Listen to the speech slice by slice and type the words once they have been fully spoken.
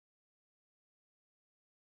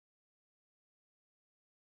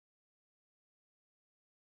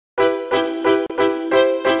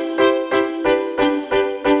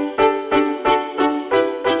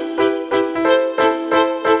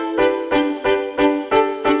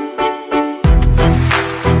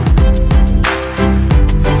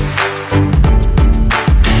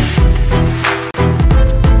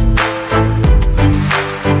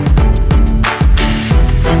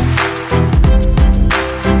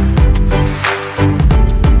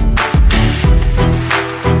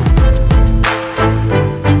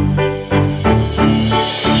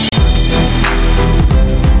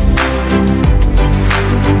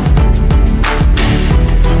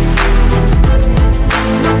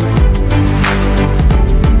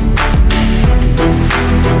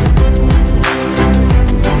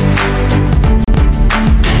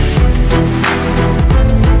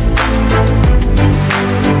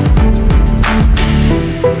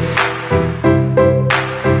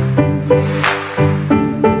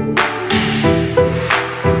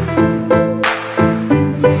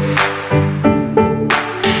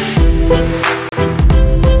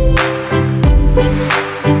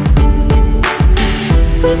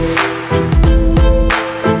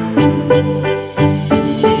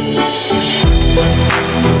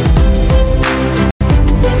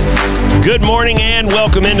morning and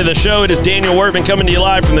welcome into the show. It is Daniel Workman coming to you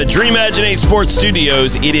live from the Dreamadginate Sports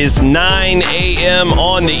Studios. It is 9 a.m.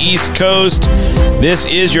 on the East Coast. This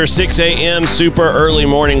is your 6 a.m. super early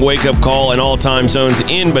morning wake-up call in all time zones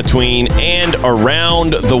in between and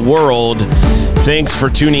around the world. Thanks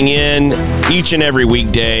for tuning in each and every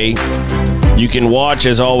weekday. You can watch,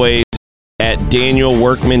 as always, at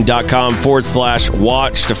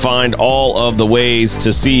danielworkman.com/watch to find all of the ways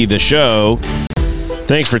to see the show.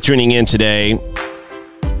 Thanks for tuning in today.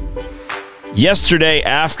 Yesterday,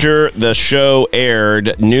 after the show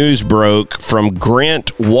aired, news broke from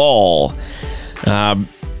Grant Wahl.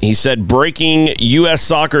 He said, breaking U.S.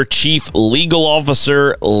 Soccer Chief Legal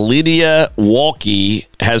Officer Lydia Walke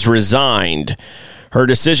has resigned. Her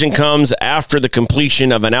decision comes after the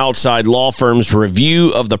completion of an outside law firm's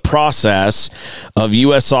review of the process of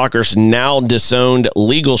U.S. Soccer's now disowned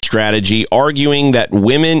legal strategy, arguing that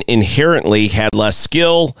women inherently had less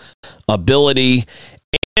skill, ability,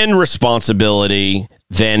 and responsibility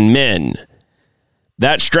than men.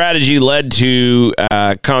 That strategy led to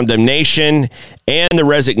condemnation and the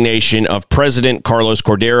resignation of President Carlos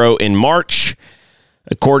Cordero in March.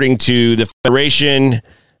 According to the Federation,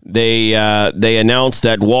 They announced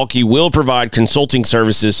that Walke will provide consulting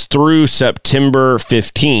services through September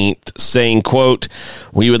 15th, saying, quote,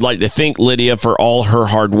 "We would like to thank Lydia for all her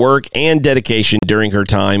hard work and dedication during her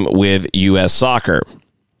time with U.S. Soccer."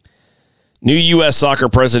 New U.S. Soccer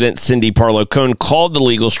President Cindy Parlow-Cone called the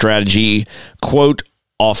legal strategy, quote,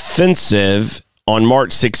 "offensive" on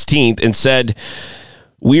March 16th and said,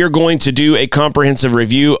 "We are going to do a comprehensive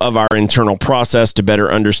review of our internal process to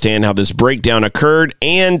better understand how this breakdown occurred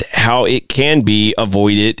and how it can be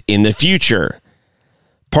avoided in the future."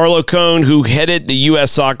 Parlow-Cone, who headed the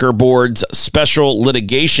U.S. Soccer Board's Special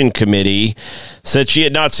Litigation Committee, said she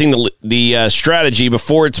had not seen the strategy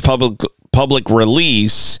before its public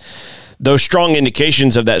release, though strong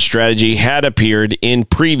indications of that strategy had appeared in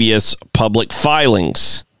previous public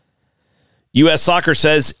filings. U.S. Soccer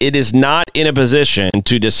says it is not in a position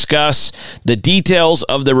to discuss the details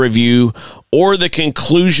of the review or the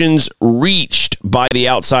conclusions reached by the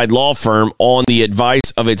outside law firm on the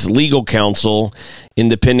advice of its legal counsel in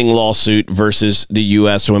the pending lawsuit versus the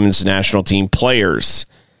U.S. women's national team players.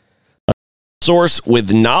 A source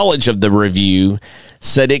with knowledge of the review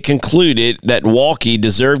said it concluded that Walke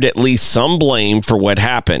deserved at least some blame for what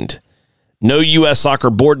happened. No U.S. Soccer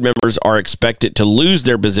board members are expected to lose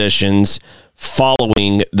their positions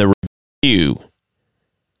following the review.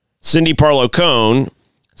 Cindy Parlow-Cone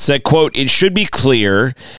said, quote, "It should be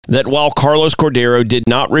clear that while Carlos Cordero did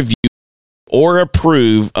not review or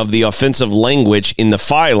approve of the offensive language in the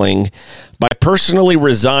filing, by personally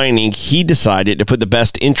resigning, he decided to put the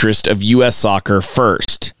best interest of U.S. Soccer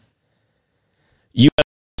first." U.S.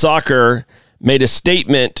 Soccer made a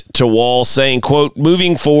statement to Wahl saying, quote,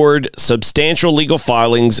 "Moving forward, substantial legal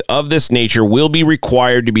filings of this nature will be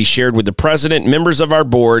required to be shared with the president, members of our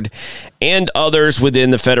board, and others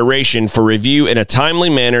within the Federation for review in a timely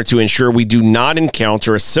manner to ensure we do not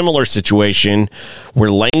encounter a similar situation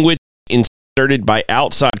where language inserted by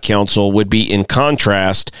outside counsel would be in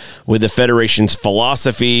contrast with the Federation's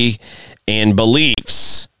philosophy and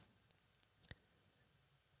beliefs."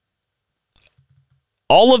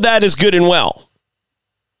 All of that is good and well.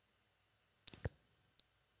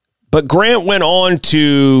 But Grant went on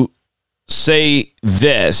to say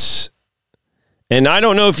this, and I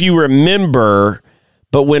don't know if you remember,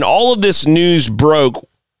 but when all of this news broke,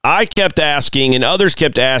 I kept asking and others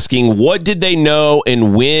kept asking, what did they know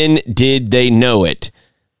and when did they know it?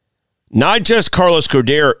 Not just Carlos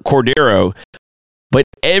Cordero, but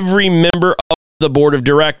every member of the board of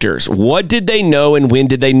directors. What did they know and when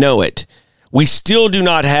did they know it? We still do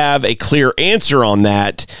not have a clear answer on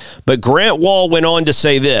that, but Grant Wahl went on to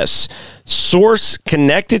say this. Source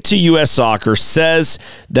connected to U.S. Soccer says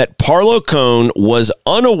that Parlow-Cone was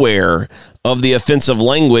unaware of the offensive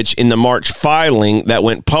language in the March filing that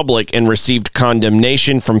went public and received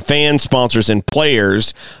condemnation from fans, sponsors, and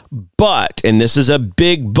players, but, and this is a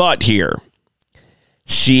big but here,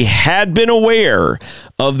 she had been aware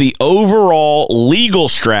of the overall legal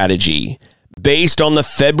strategy based on the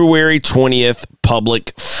February 20th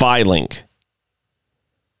public filing.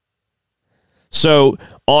 So,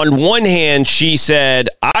 on one hand, she said,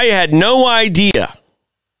 I had no idea,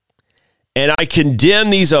 and I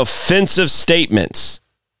condemn these offensive statements.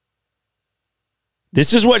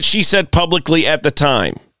 This is what she said publicly at the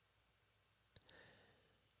time.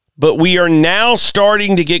 But we are now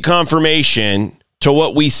starting to get confirmation to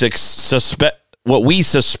what we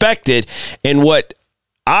suspected and what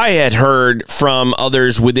I had heard from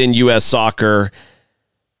others within U.S. Soccer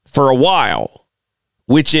for a while,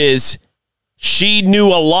 which is she knew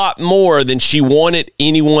a lot more than she wanted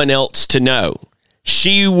anyone else to know.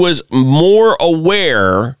 She was more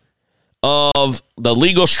aware of the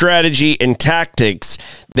legal strategy and tactics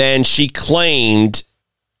than she claimed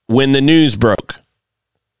when the news broke.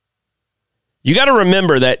 You got to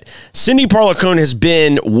remember that Cindy Parlacone has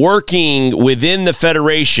been working within the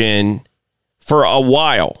Federation for a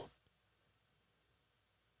while.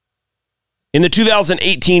 In the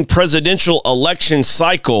 2018 presidential election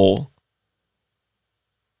cycle,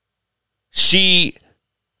 she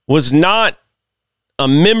was not a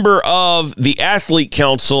member of the Athlete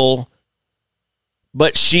Council,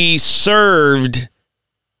 but she served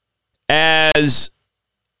as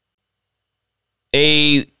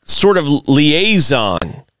a sort of liaison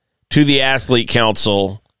to the Athlete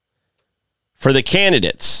Council for the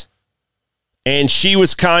candidates. And she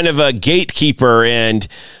was kind of a gatekeeper and,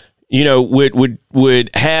 you know, would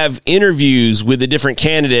have interviews with the different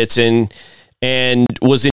candidates and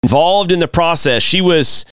was involved in the process. She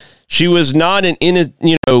was not out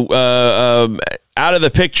of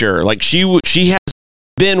the picture. Like she has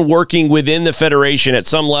been working within the Federation at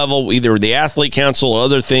some level, either the Athlete Council or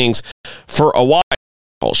other things, for a while.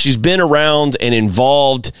 She's been around and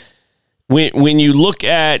involved. When you look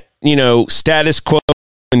at, you know, status quo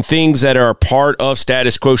and things that are part of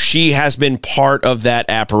status quo, she has been part of that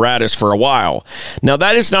apparatus for a while. Now,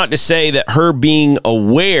 that is not to say that her being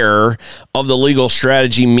aware of the legal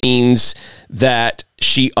strategy means that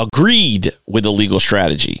she agreed with the legal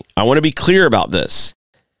strategy. I want to be clear about this.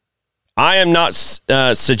 I am not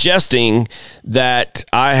suggesting that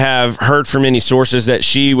I have heard from any sources that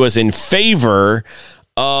she was in favor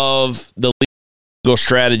of the legal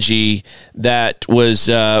strategy that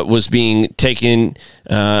was being taken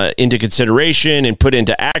into consideration and put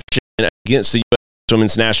into action against the U.S.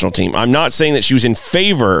 women's national team. I'm not saying that she was in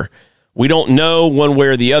favor. We don't know one way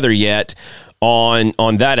or the other yet on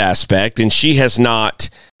that aspect, and she has not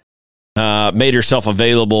made herself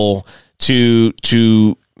available to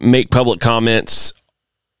make public comments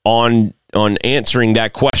on answering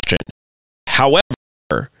that question. However,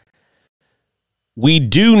 we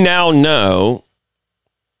do now know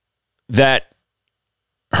that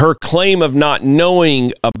her claim of not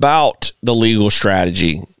knowing about the legal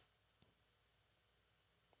strategy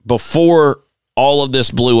before all of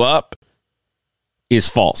this blew up is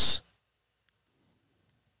false.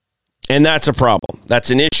 And that's a problem. That's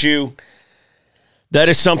an issue. That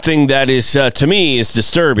is something that is, to me, is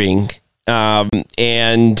disturbing.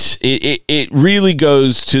 And it really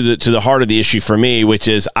goes to the heart of the issue for me, which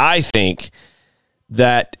is I think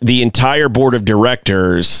that the entire board of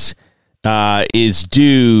directors is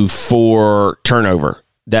due for turnover,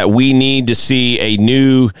 that we need to see a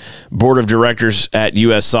new board of directors at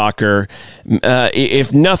U.S. Soccer.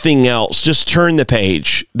 If nothing else, just turn the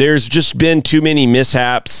page. There's just been too many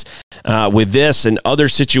mishaps with this and other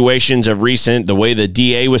situations of recent, the way the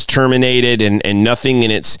DA was terminated and nothing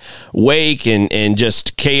in its wake and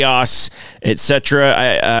just chaos,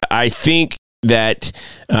 etc. I think that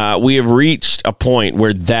we have reached a point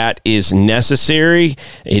where that is necessary.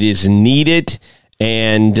 It is needed.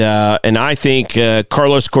 And I think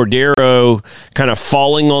Carlos Cordero kind of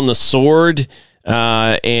falling on the sword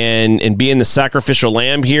and being the sacrificial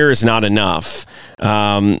lamb here is not enough.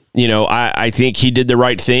 I think he did the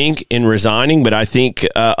right thing in resigning, but I think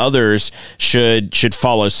others should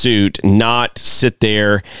follow suit, not sit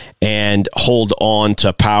there and hold on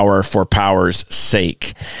to power for power's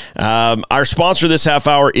sake. Our sponsor this half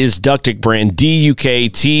hour is Ductic Brand,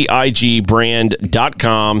 DUKTIG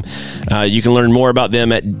brand.com. You can learn more about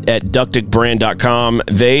them at ducticbrand.com.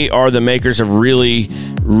 They are the makers of really,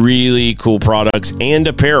 really cool products and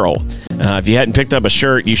apparel. If you hadn't picked up a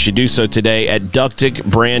shirt, you should do so today at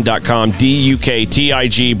ducticbrand.com,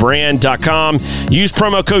 DUKTIG brand.com. Use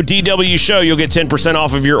promo code DW Show. You'll get 10%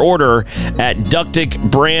 off of your order at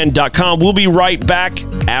ducticbrand.com. We'll be right back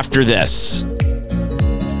after this.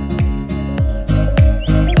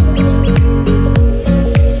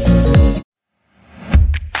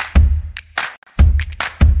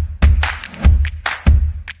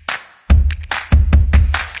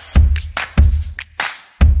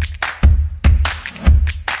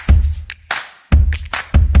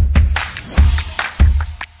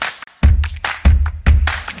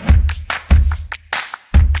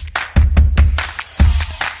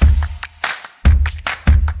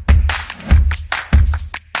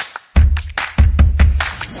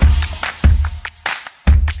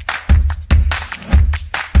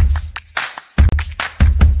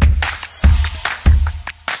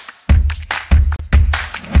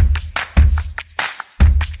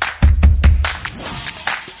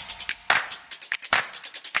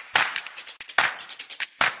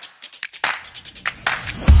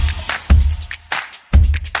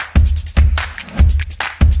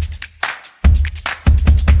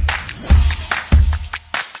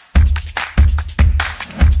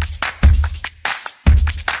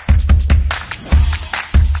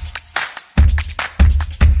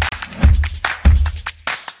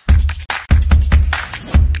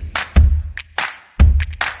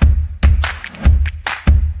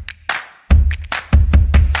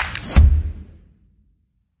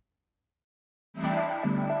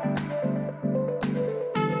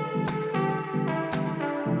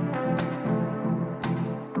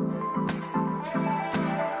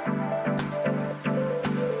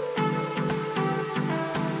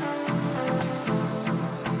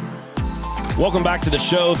 Welcome back to the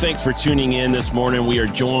show. Thanks for tuning in this morning. We are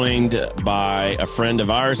joined by a friend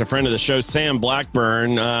of ours, a friend of the show, Sam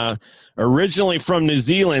Blackburn, originally from New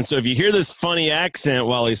Zealand. So if you hear this funny accent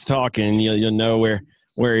while he's talking, you'll know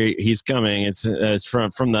where he's coming. It's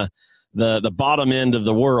from the bottom end of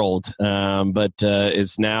the world, but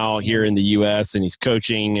it's now here in the U.S. and he's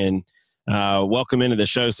coaching. And welcome into the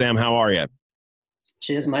show, Sam. How are you?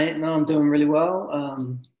 Cheers, mate. No, I'm doing really well.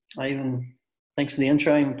 Thanks for the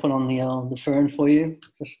intro. I even put on the fern for you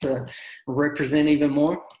just to represent even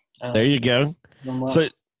more. There you go. Well.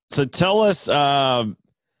 So tell us,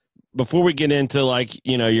 before we get into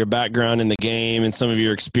your background in the game and some of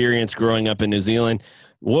your experience growing up in New Zealand,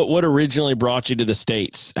 what originally brought you to the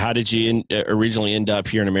States? How did you originally end up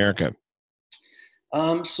here in America?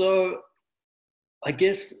 So I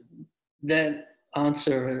guess that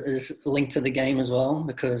answer is linked to the game as well,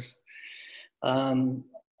 because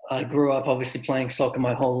I grew up obviously playing soccer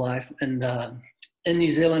my whole life. And in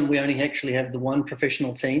New Zealand, we only actually have the one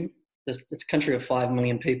professional team. It's a country of 5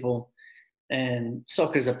 million people. And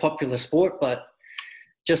soccer is a popular sport, but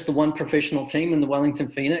just the one professional team in the Wellington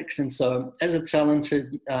Phoenix. And so as a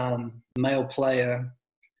talented male player,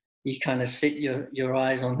 you kind of set your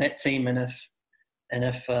eyes on that team. And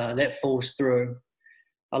if that falls through,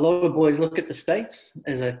 a lot of boys look at the States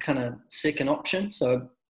as a kind of second option. So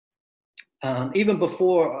even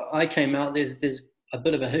before I came out, there's a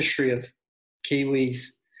bit of a history of Kiwis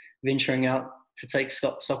venturing out to take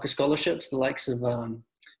soccer scholarships, the likes of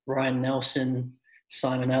Ryan Nelson,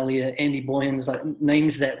 Simon Elliott, Andy Boyens, like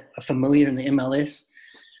names that are familiar in the MLS.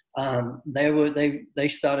 They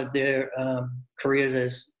started their careers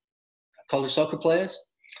as college soccer players.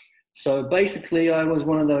 So basically, I was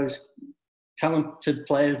one of those talented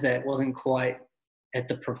players that wasn't quite at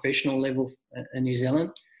the professional level in New Zealand.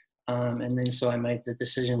 And then so I made the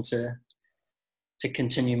decision to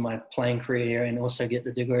continue my playing career here and also get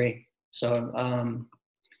the degree. So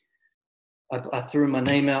I threw my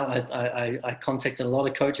name out. I contacted a lot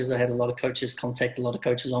of coaches. I had a lot of coaches contact a lot of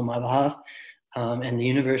coaches on my behalf. And the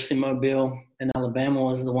University of Mobile in Alabama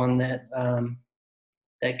was the one that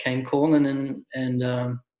came calling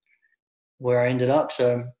and where I ended up.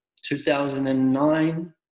 So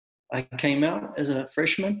 2009, I came out as a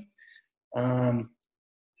freshman.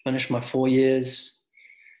 Finished my 4 years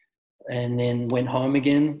and then went home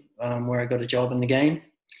again, where I got a job in the game.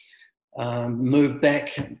 Moved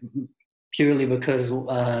back purely because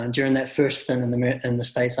during that first stint in the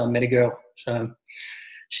States, I met a girl. So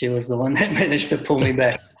she was the one that managed to pull me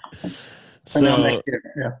back. So now I'm back there.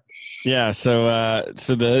 Yeah. Yeah, so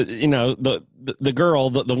the girl,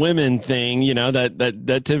 the women thing,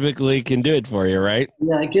 that typically can do it for you, right?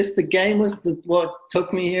 Yeah, I guess the game was what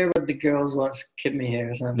took me here, but the girls what kept me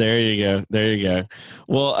here. So. There you go.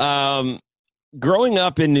 Well, growing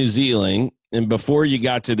up in New Zealand, and before you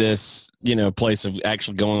got to this, place of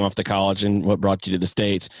actually going off to college and what brought you to the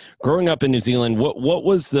States, growing up in New Zealand, what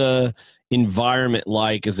was the environment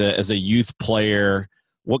like as a youth player?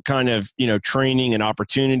 What kind of, training and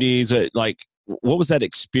opportunities, what was that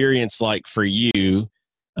experience like for you?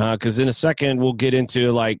 Because in a second, we'll get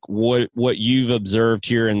into what you've observed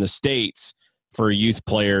here in the States for youth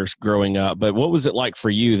players growing up. But what was it like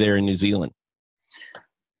for you there in New Zealand?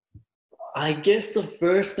 I guess the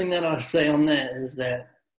first thing that I say on that is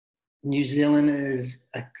that New Zealand is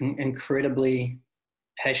an incredibly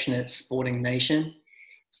passionate sporting nation.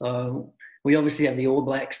 So we obviously have the All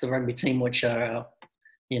Blacks, the rugby team, which are our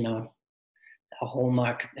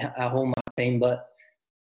hallmark team. But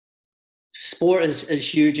sport is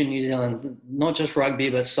huge in New Zealand, not just rugby,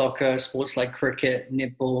 but soccer, sports like cricket,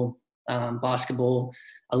 netball, basketball,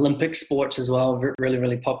 Olympic sports as well, really,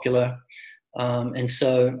 really popular. And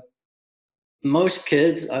so most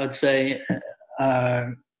kids, I would say,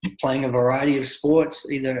 are playing a variety of sports,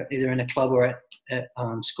 either in a club or at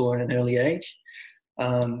school at an early age.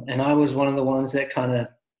 And I was one of the ones that kind of,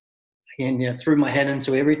 again, threw my head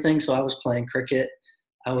into everything. So I was playing cricket,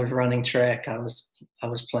 I was running track, I was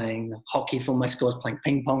playing hockey for my school, I was playing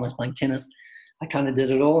ping pong, I was playing tennis. I kind of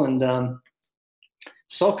did it all. And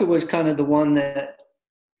soccer was kind of the one that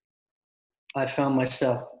I found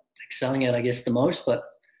myself excelling at, I guess, the most. But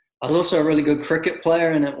I was also a really good cricket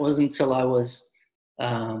player, and it wasn't until I was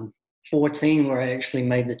 14 where I actually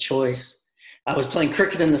made the choice. I was playing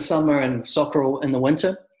cricket in the summer and soccer in the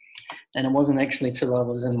winter. And it wasn't actually till I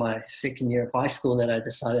was in my second year of high school that I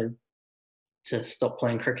decided to stop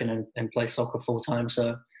playing cricket and play soccer full time.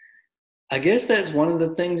 So I guess that's one of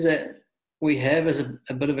the things that we have as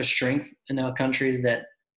a bit of a strength in our country, is that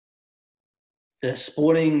the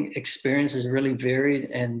sporting experience is really varied,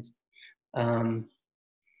 and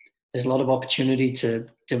there's a lot of opportunity to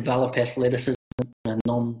develop athleticism in a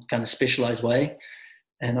non-kind of specialized way.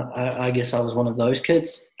 And I guess I was one of those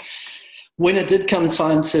kids. When it did come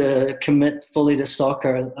time to commit fully to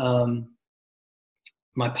soccer,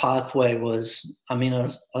 my pathway was, I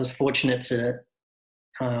was fortunate to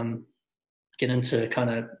get into kind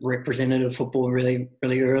of representative football really,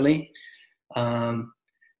 really early. And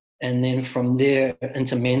then from there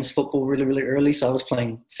into men's football really, really early. So I was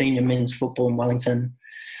playing senior men's football in Wellington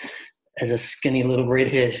as a skinny little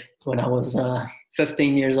redhead when I was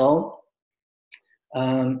 15 years old.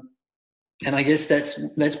 And I guess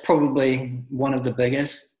that's probably one of the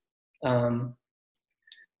biggest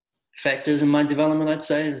factors in my development, I'd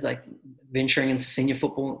say, is like venturing into senior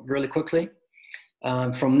football really quickly.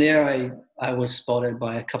 From there, I was spotted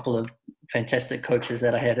by a couple of fantastic coaches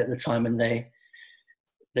that I had at the time, and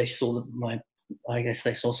they saw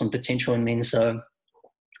they saw some potential in me. And so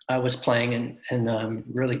I was playing in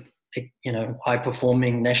really, high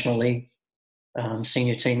performing National League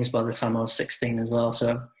senior teams by the time I was 16 as well.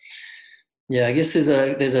 So yeah, I guess there's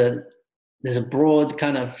a broad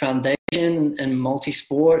kind of foundation in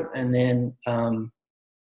multi-sport, and then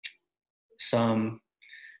some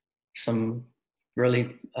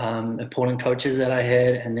really important coaches that I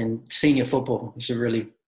had, and then senior football was a really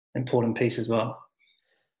important piece as well.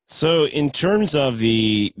 So in terms of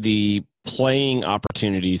the playing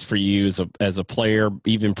opportunities for you as a player,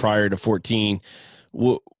 even prior to 14,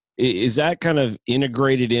 is that kind of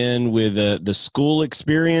integrated in with the school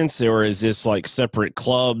experience, or is this like separate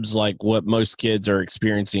clubs like what most kids are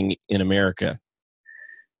experiencing in America?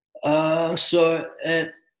 So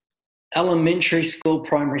at elementary school,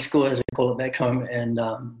 primary school, as we call it back home, and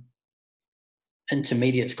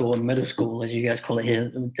intermediate school and middle school, as you guys call it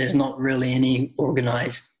here, there's not really any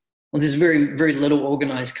organized. Well, there's very, very little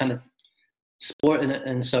organized kind of sport in it,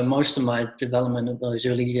 and so most of my development of those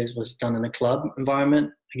early years was done in a club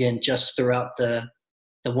environment. Again, just throughout the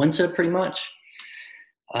winter, pretty much.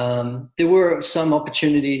 There were some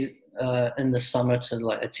opportunities in the summer to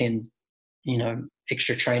like attend,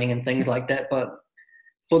 extra training and things like that, but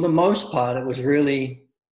for the most part, it was really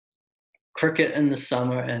cricket in the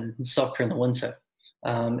summer and soccer in the winter.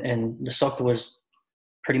 And the soccer was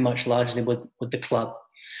pretty much largely with the club.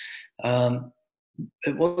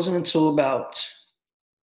 It wasn't until about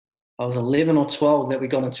I was 11 or 12 that we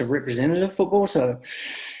got into representative football. So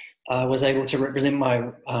I was able to represent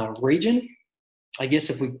my region. I guess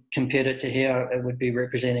if we compared it to here, it would be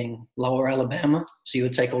representing Lower Alabama. So you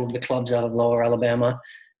would take all of the clubs out of Lower Alabama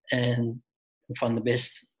and find the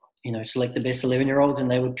best, select the best 11-year-olds, and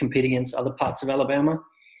they would compete against other parts of Alabama.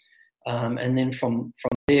 And then from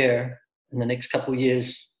there, in the next couple of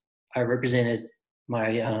years, I represented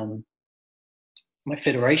my my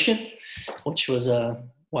federation, which was the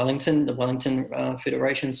Wellington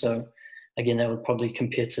Federation. So again, that would probably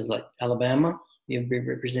compare to like Alabama. You'd be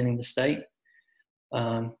representing the state.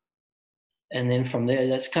 And then from there,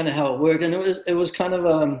 that's kind of how it worked. And it was kind of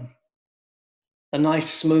a nice,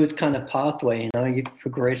 smooth kind of pathway. You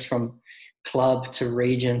progress from club to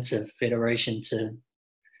region to federation to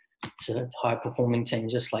high performing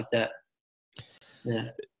teams, just like that. Yeah.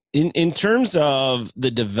 In terms of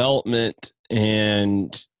the development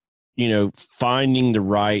and finding the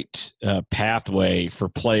right pathway for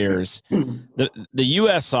players, the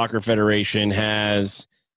U.S. Soccer Federation has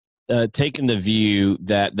taken the view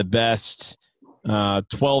that the best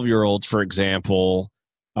 12-year-olds, for example,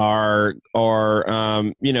 are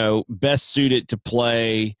best suited to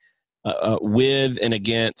play with and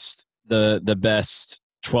against the best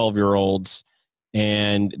 12-year-olds,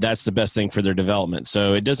 and that's the best thing for their development.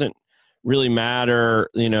 So it doesn't really matter,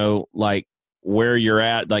 like where you're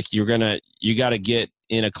at. Like you got to get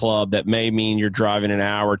in a club that may mean you're driving an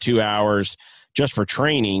hour, 2 hours just for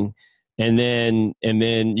training. And then,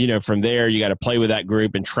 from there, you got to play with that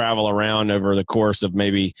group and travel around over the course of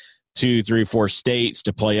maybe 2, 3, 4 states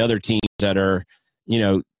to play other teams that are,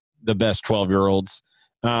 the best 12-year-olds.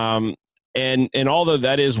 And although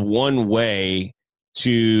that is one way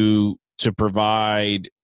to provide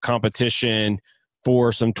competition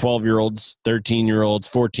for some 12-year-olds, 13-year-olds,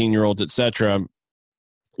 14-year-olds, et cetera,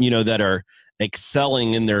 that are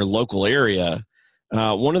excelling in their local area.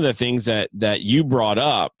 One of the things that you brought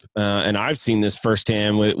up, and I've seen this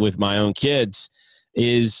firsthand with my own kids,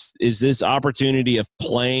 is this opportunity of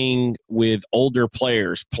playing with older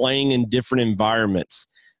players, playing in different environments.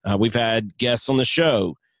 We've had guests on the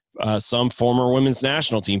show, some former women's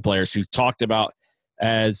national team players who've talked about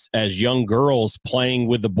as young girls playing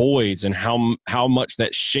with the boys and how much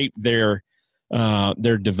that shaped their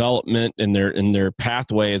development and their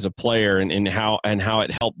pathway as a player, and how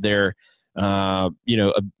it helped their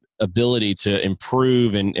ability to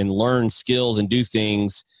improve and learn skills and do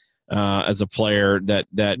things as a player that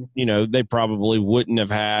they probably wouldn't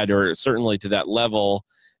have had, or certainly to that level,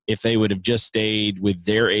 if they would have just stayed with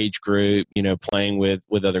their age group, playing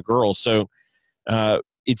with other girls. So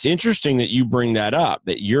it's interesting that you bring that up,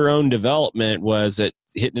 that your own development was at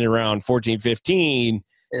hitting it around 14, 15.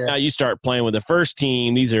 Yeah. Now you start playing with the first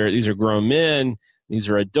team. These are grown men. These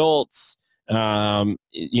are adults. There's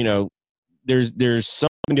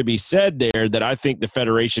something to be said there that I think the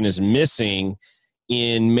Federation is missing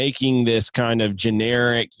in making this kind of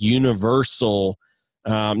generic, universal,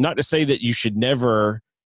 not to say that you should never,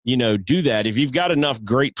 do that. If you've got enough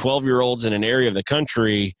great 12-year-olds in an area of the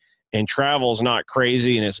country and travel's not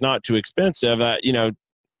crazy and it's not too expensive,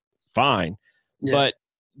 fine. Yeah. But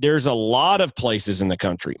there's a lot of places in the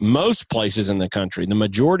country, most places in the country, the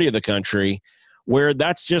majority of the country, where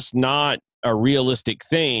that's just not a realistic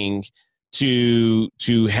thing to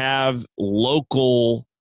have local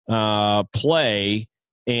play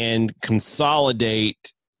and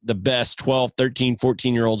consolidate the best 12, 13,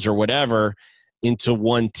 14-year-olds or whatever into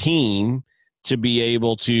one team to be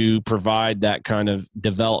able to provide that kind of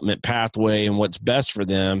development pathway and what's best for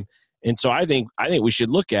them. And so I think we should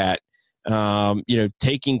look at,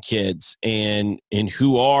 taking kids and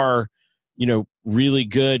who are, really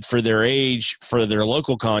good for their age, for their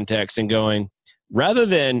local context, and going, rather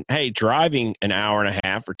than, hey, driving an hour and a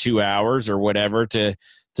half or 2 hours or whatever to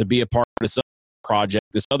be a part of this project,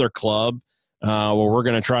 this other club, where we're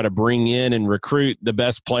going to try to bring in and recruit the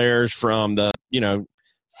best players from the,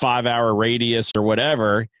 5-hour radius or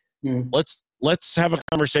whatever. Let's have a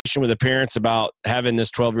conversation with the parents about having this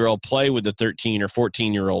 12-year-old play with the 13 or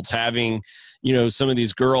 14-year-olds, having, some of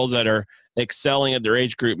these girls that are excelling at their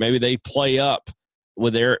age group. Maybe they play up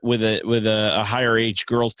with a higher age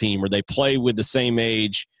girls team, or they play with the same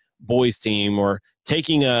age boys team, or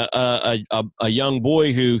taking a young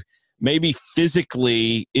boy who maybe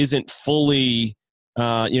physically isn't fully,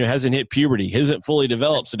 hasn't hit puberty, isn't fully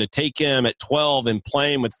developed. So to take him at 12 and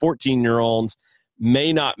playing with 14-year-olds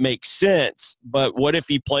may not make sense. But what if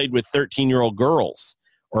he played with 13-year-old girls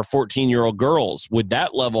or 14-year-old girls? Would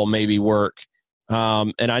that level maybe work?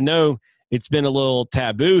 And I know it's been a little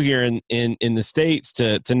taboo here in the States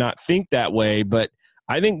to not think that way, but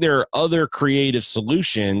I think there are other creative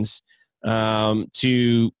solutions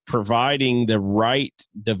to providing the right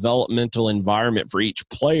developmental environment for each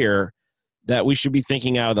player that we should be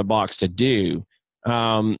thinking out of the box to do.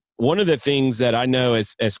 One of the things that I know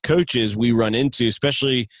as coaches we run into,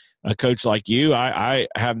 especially a coach like you, I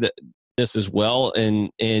have this as well,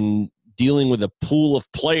 in dealing with a pool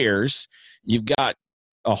of players. You've got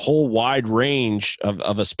a whole wide range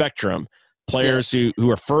of a spectrum. Players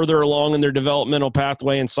who are further along in their developmental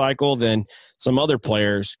pathway and cycle than some other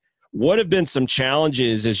players. What have been some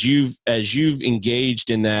challenges as you've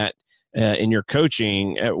engaged in that in your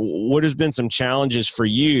coaching? What has been some challenges for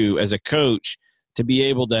you as a coach to be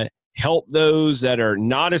able to help those that are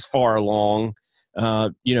not as far along,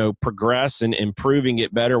 progress and improving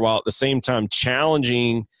it better, while at the same time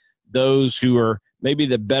challenging those who are maybe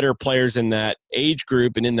the better players in that age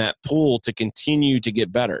group and in that pool to continue to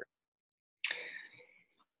get better?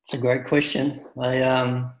 It's a great question.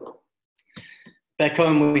 Back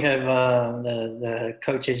home we have the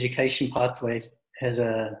coach education pathway has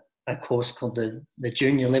a course called the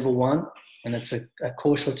Junior Level 1, and it's a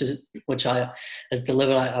course which I has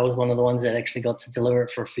delivered. I was one of the ones that actually got to deliver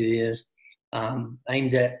it for a few years,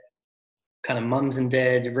 aimed at kind of mums and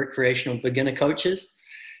dads, recreational beginner coaches.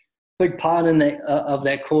 Big part of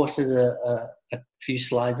that course is a few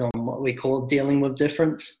slides on what we call dealing with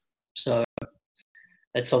difference. So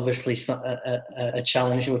it's obviously a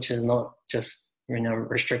challenge which is not just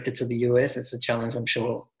restricted to the US. It's a challenge I'm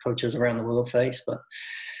sure coaches around the world face. But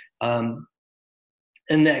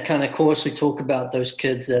in that kind of course, we talk about those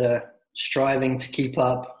kids that are striving to keep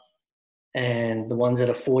up, and the ones that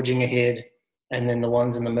are forging ahead, and then the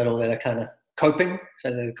ones in the middle that are kind of coping,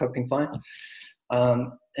 so they're coping fine.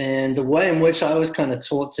 And the way in which I was kind of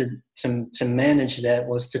taught to manage that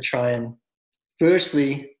was to try and,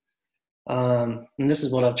 firstly, and this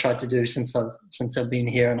is what I've tried to do since I've been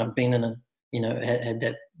here, and I've been in had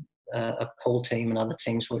that a pole team and other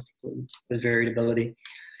teams with varied ability.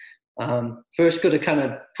 First, got to kind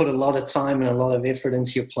of put a lot of time and a lot of effort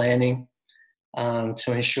into your planning to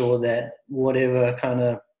ensure that whatever kind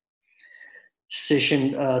of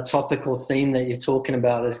session, topic or theme that you're talking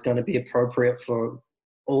about is going to be appropriate for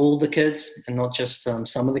all the kids and not just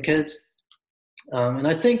some of the kids. And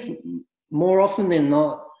I think more often than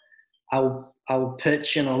not, I'll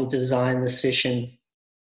pitch and I'll design the session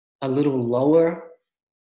a little lower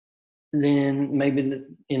then maybe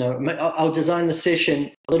I'll design the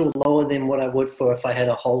session a little lower than what I would for if I had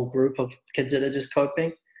a whole group of kids that are just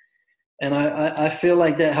coping. And I feel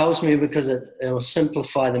like that helps me because it will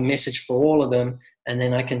simplify the message for all of them, and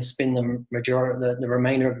then I can spend the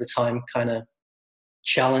remainder of the time kind of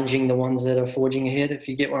challenging the ones that are forging ahead, if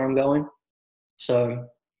you get where I'm going. So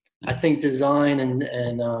I think design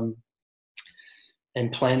and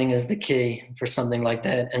planning is the key for something like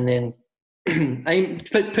that. And then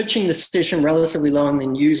pitching the session relatively low, and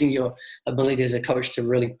then using your ability as a coach to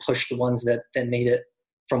really push the ones that need it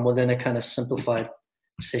from within a kind of simplified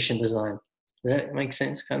session design. Does that make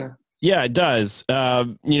sense, kind of? Yeah, it does.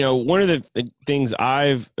 One of the things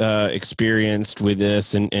I've experienced with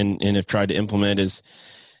this and have tried to implement is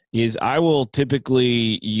I will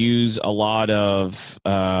typically use a lot of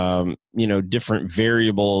different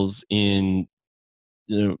variables in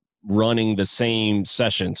running the same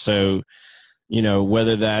session. So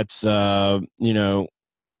whether that's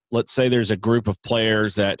let's say there's a group of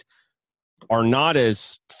players that are not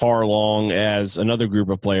as far along as another group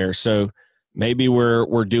of players. So maybe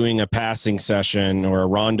we're doing a passing session or a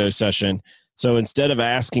rondo session. So instead of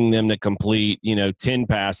asking them to complete, 10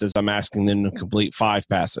 passes, I'm asking them to complete 5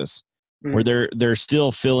 passes. Where they're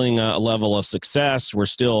still feeling a level of success. We're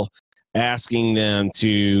still asking them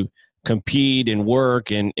to compete and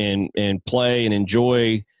work and play and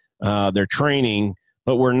enjoy their training,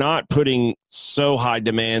 but we're not putting so high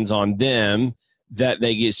demands on them that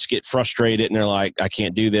they just get frustrated and they're like, I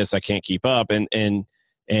can't do this, I can't keep up, and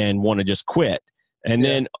want to just quit. And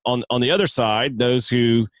then on the other side, those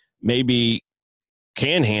who maybe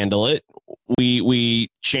can handle it, we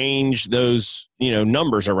change those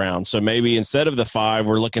numbers around. So maybe instead of the 5,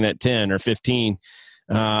 we're looking at 10 or 15.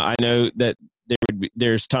 I know that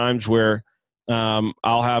there's times where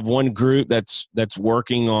I'll have one group that's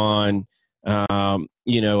working on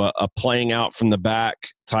a playing out from the back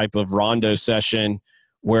type of rondo session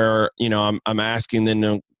where I'm asking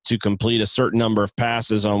them to complete a certain number of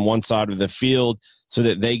passes on one side of the field so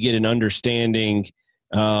that they get an understanding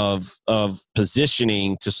of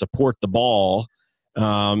positioning to support the ball.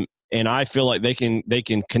 And I feel like they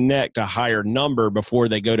can connect a higher number before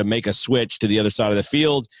they go to make a switch to the other side of the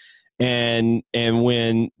field. And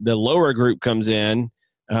when the lower group comes in,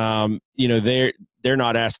 they're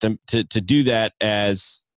not asked to do that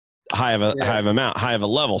as high of a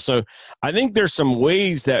level. So I think there's some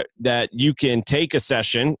ways that you can take a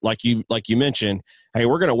session like you mentioned. Hey,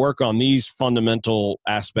 we're going to work on these fundamental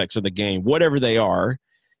aspects of the game, whatever they are,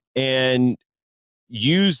 and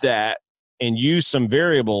use that and use some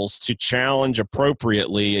variables to challenge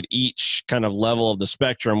appropriately at each kind of level of the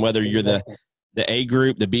spectrum, whether you're the A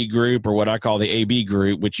group, the B group, or what I call the AB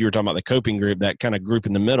group, which you were talking about, the coping group, that kind of group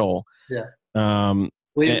in the middle. Yeah.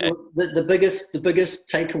 The biggest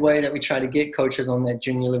takeaway that we try to get coaches on that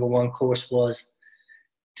junior level 1 course was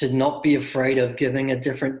to not be afraid of giving a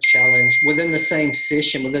different challenge within the same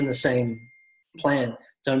session, within the same plan.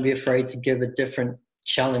 Don't be afraid to give a different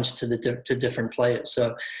challenge to different players.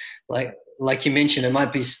 So like you mentioned, it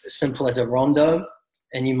might be simple as a rondo,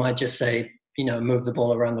 and you might just say, move the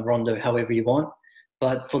ball around the rondo however you want.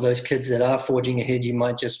 But for those kids that are forging ahead, you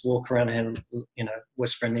might just walk around and,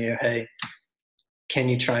 whisper in the ear, hey, can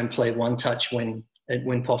you try and play one touch when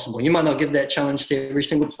possible? You might not give that challenge to every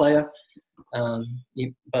single player,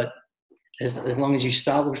 but as long as you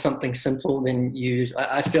start with something simple, then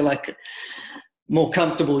I feel like more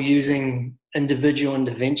comfortable using individual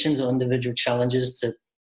interventions or individual challenges to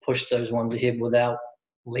push those ones ahead without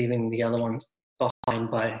leaving the other ones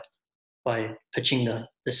behind by pitching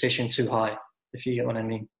the session too high, if you get what I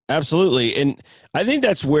mean. Absolutely. And I think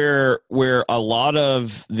that's where a lot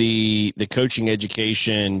of the coaching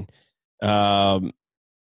education in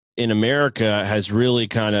America has really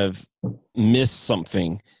kind of missed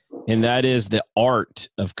something. And that is the art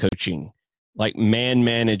of coaching, like man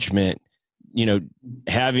management,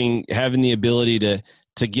 having the ability to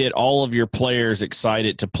get all of your players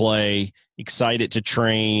excited to play, excited to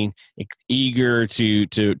train, eager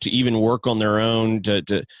to even work on their own, to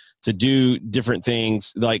do different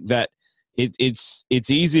things like that. It's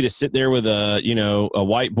easy to sit there with a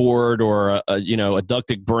whiteboard or a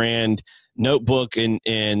Ductic brand notebook and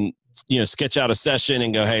sketch out a session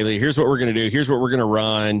and go, hey, here's what we're going to do. Here's what we're going to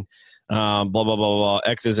run. Blah, blah, blah, blah,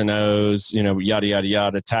 X's and O's, yada, yada,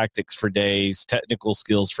 yada, tactics for days, technical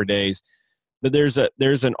skills for days. But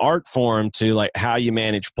there's an art form to like how you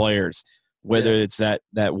manage players, whether it's that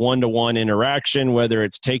one-to-one interaction, whether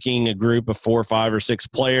it's taking a group of 4, 5, or 6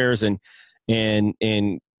 players and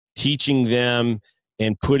teaching them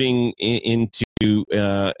and putting into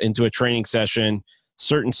a training session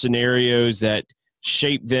certain scenarios that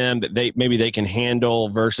shape them that they can handle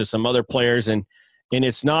versus some other players. And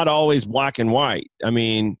it's not always black and white. I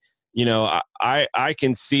mean, I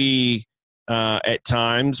can see at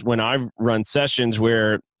times when I've run sessions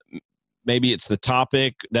where maybe it's the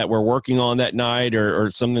topic that we're working on that night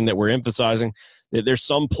or something that we're emphasizing, that there's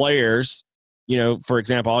some players, for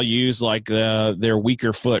example, I'll use like their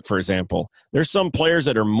weaker foot, for example. There's some players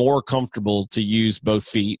that are more comfortable to use both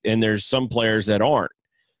feet, and there's some players that aren't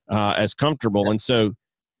as comfortable. And so,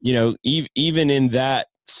 even in that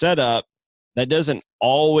setup, that doesn't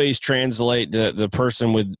always translate to the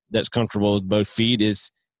person that's comfortable with both feet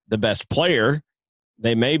is the best player.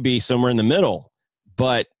 They may be somewhere in the middle,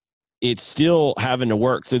 but it's still having to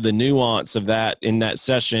work through the nuance of that in that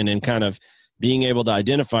session and kind of being able to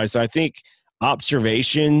identify. So I think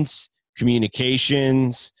observations,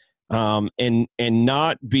 communications, and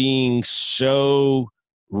not being so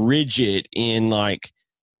rigid in like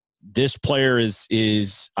this player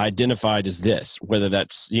is identified as this, whether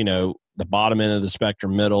that's, the bottom end of the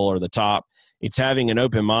spectrum, middle, or the top. It's having an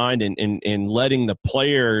open mind and letting the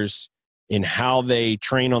players in how they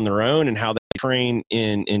train on their own and how they train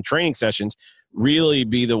in training sessions really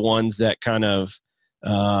be the ones that kind of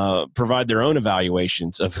provide their own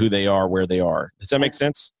evaluations of who they are, where they are. Does that make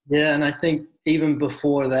sense? Yeah, and I think even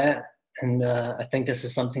before that, and I think this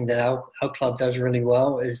is something that our club does really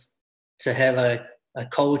well, is to have a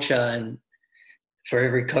culture and for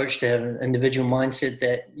every coach to have an individual mindset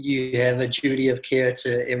that you have a duty of care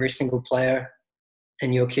to every single player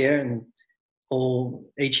in your care, and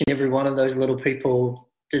each and every one of those little people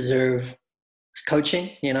deserve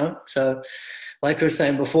coaching, So like I was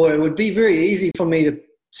saying before, it would be very easy for me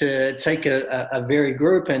to take a very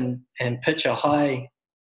group and pitch a high,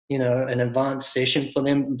 an advanced session for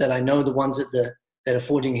them that I know the ones that are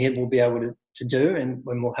forging ahead will be able to do, and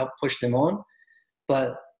we'll help push them on.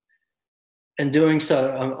 But in doing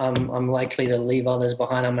so, I'm likely to leave others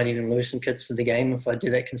behind. I might even lose some kids to the game if I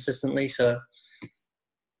do that consistently. So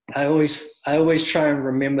I always try and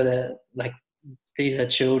remember that, like, these are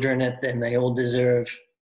children and they all deserve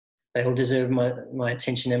my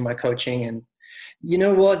attention and my coaching. And you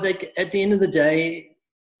know what? At the end of the day,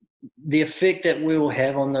 the effect that we will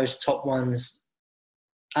have on those top ones,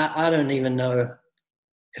 I don't even know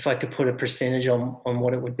if I could put a percentage on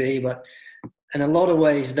what it would be, but in a lot of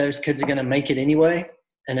ways, those kids are going to make it anyway,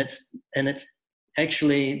 and it's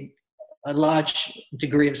actually a large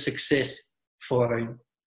degree of success for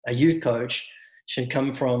a youth coach should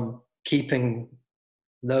come from keeping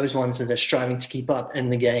those ones that are striving to keep up in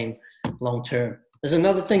the game long term. There's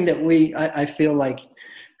another thing that I feel like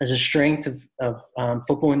as a strength of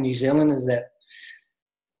football in New Zealand is that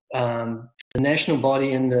the national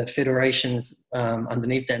body and the federations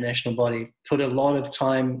underneath that national body put a lot of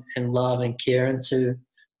time and love and care into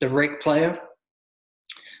the rec player.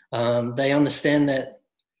 They understand that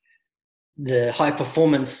the high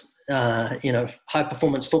performance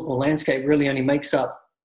football landscape really only makes up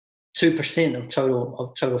 2% of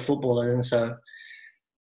total footballers, and so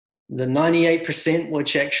the 98%,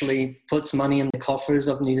 which actually puts money in the coffers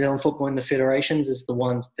of New Zealand football and the federations, is the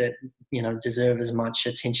ones that deserve as much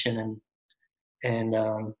attention and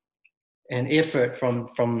effort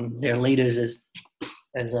from their leaders as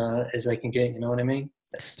they can get. You know what I mean?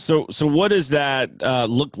 So what does that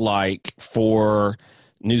look like for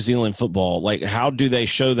New Zealand football? Like, how do they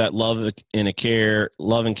show that love and care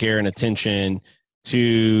and attention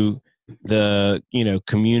to the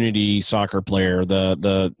community soccer player,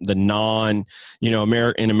 the non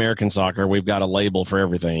in American soccer we've got a label for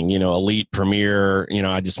everything, elite, premier,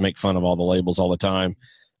 I just make fun of all the labels all the time,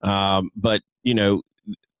 but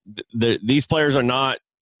these players are not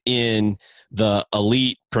in the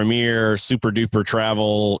elite, premier, super duper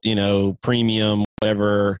travel, premium,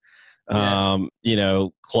 whatever,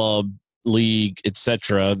 club, league,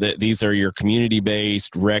 etc. That these are your community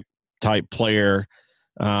based rec type player.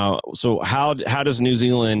 So how does New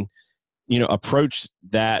Zealand, approach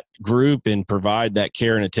that group and provide that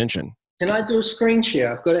care and attention? Can I do a screen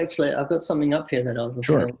share? I've got something up here that I was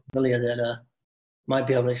looking at earlier that might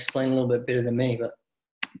be able to explain a little bit better than me. But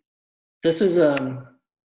this is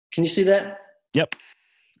can you see that? Yep.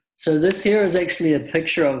 So this here is actually a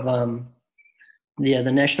picture of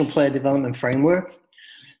the National Player Development Framework,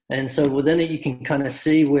 and so within it you can kind of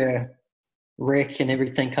see where rec and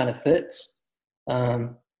everything kind of fits.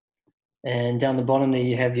 And down the bottom there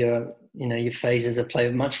you have your phases of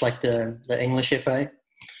play, much like the English FA.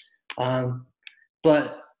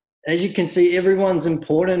 But as you can see, everyone's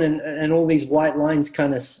important, and all these white lines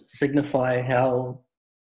kind of signify how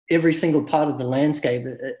every single part of the landscape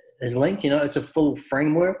is linked. It's a full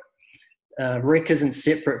framework. Rec isn't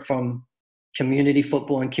separate from community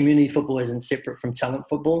football, and community football isn't separate from talent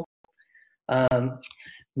football.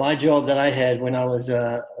 My job that I had when I was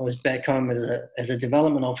back home as a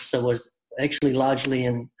development officer was actually largely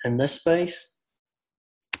in this space.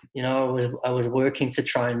 I was working to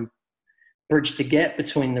try and bridge the gap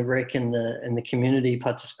between the rec and the community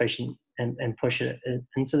participation and push it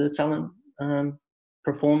into the talent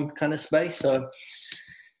perform kind of space. So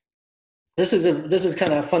this is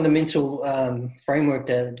kind of a fundamental framework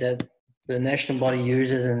that the national body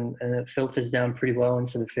uses, and it filters down pretty well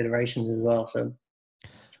into the federations as well. So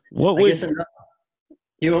what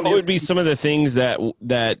would be some of the things that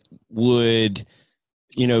would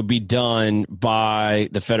be done by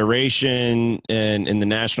the federation and in the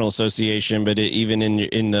national association, but even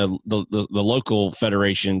in the local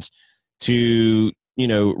federations to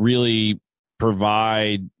really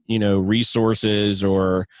provide resources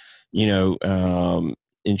or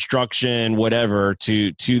instruction, whatever,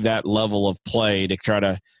 to that level of play to try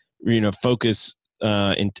to focus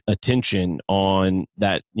attention on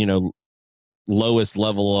that lowest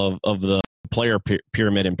level of the player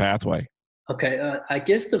pyramid and pathway? Okay, I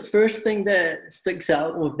guess the first thing that sticks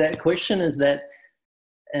out with that question is that,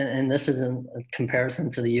 and this is in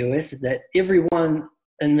comparison to the US, is that everyone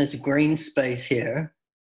in this green space here,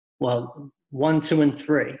 well, 1, 2, and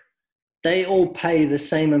 3, they all pay the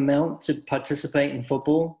same amount to participate in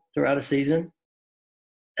football throughout a season.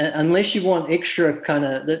 Unless you want extra kind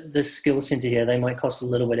of the skill center here, they might cost a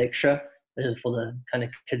little bit extra. This is for the kind of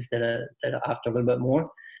kids that are after a little bit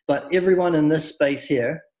more. But everyone in this space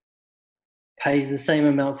here pays the same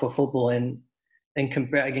amount for football, and in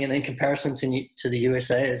comparison to the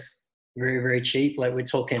USA, is very, very cheap. Like we're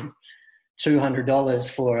talking $200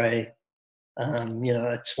 for a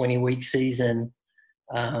 20-week season,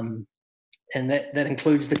 and that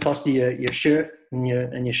includes the cost of your shirt and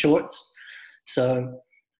your shorts. So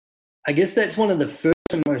I guess that's one of the first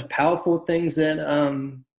and most powerful things that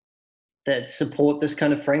support this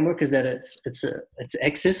kind of framework, is that it's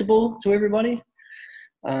accessible to everybody.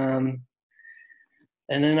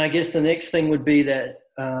 And then I guess the next thing would be that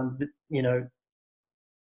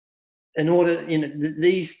in order,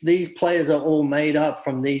 these players are all made up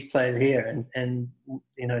from these players here, and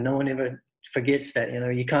no one ever forgets that.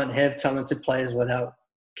 You can't have talented players without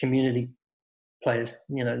community players.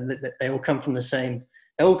 They all come from the same.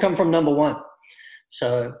 They all come from number one.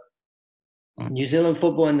 So New Zealand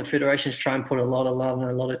football and the federations try and put a lot of love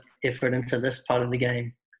and a lot of effort into this part of the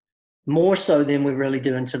game, more so than we really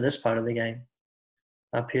do into this part of the game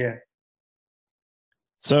up here.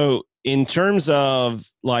 So in terms of,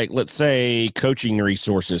 like, let's say coaching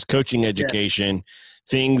resources, coaching education,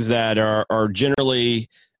 things that are generally,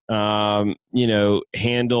 handled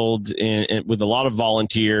with a lot of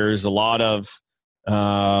volunteers, a lot of,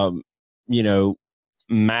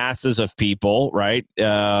 masses of people, right?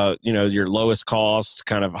 Your lowest cost,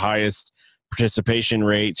 kind of highest participation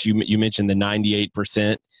rates. You mentioned the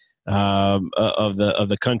 98% of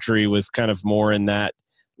the country was kind of more in that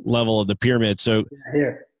level of the pyramid. So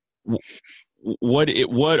here, what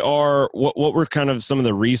were kind of some of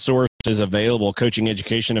the resources available, coaching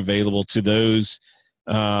education available to those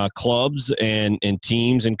clubs and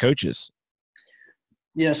teams and coaches?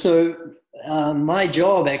 Yeah, so my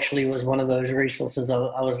job actually was one of those resources.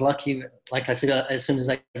 I was lucky, like I said, as soon as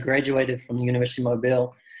I graduated from the University of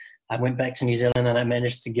Mobile, I went back to New Zealand and I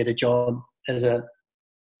managed to get a job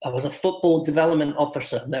I was a football development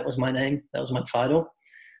officer. That was my name. That was my title.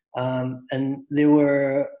 And there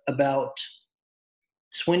were about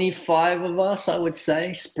 25 of us, I would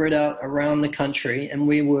say, spread out around the country. And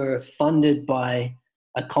we were funded by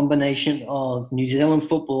a combination of New Zealand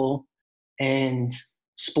football and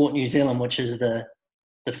Sport New Zealand, which is the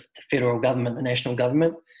federal government, the national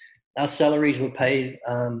government. Our salaries were paid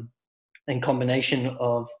in combination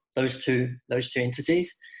of those two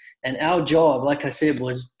entities. And our job, like I said,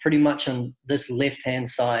 was pretty much on this left-hand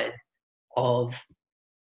side of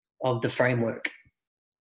the framework.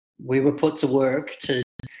 We were put to work to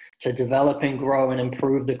develop and grow and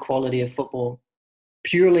improve the quality of football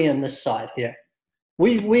purely on this side here.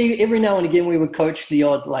 We every now and again we would coach the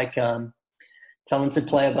odd talented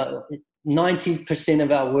player, but 90%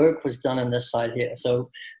 of our work was done on this side here.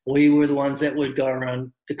 So we were the ones that would go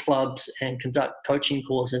around the clubs and conduct coaching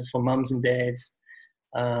courses for mums and dads.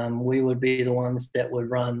 We would be the ones that would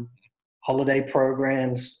run holiday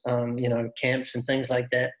programs, camps and things like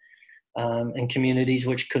that, in communities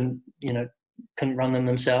which couldn't run them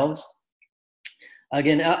themselves.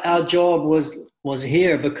 Again, our job was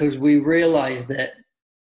here because we realized that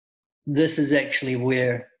this is actually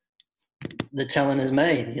where the talent is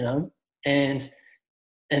made, and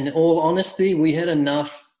in all honesty, we had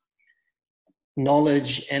enough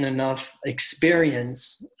knowledge and enough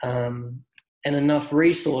experience and enough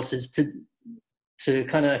resources to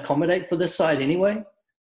kind of accommodate for this side anyway.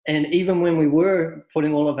 And even when we were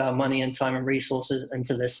putting all of our money and time and resources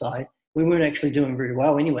into this side, we weren't actually doing very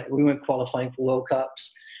well anyway. We weren't qualifying for World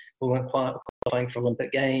Cups. We weren't qualifying for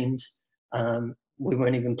Olympic Games. We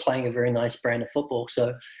weren't even playing a very nice brand of football.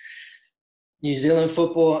 So New Zealand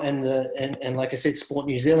football and like I said, Sport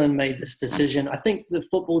New Zealand made this decision. I think the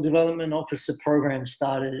Football Development Officer program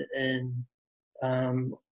started in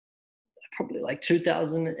probably like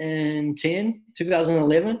 2010,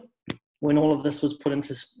 2011, when all of this was put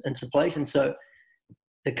into place. And so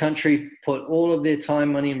the country put all of their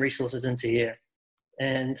time, money, and resources into here.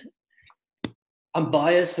 And I'm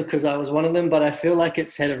biased because I was one of them, but I feel like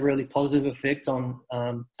it's had a really positive effect on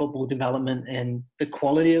football development and the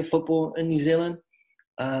quality of football in New Zealand.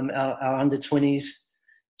 Our under-20s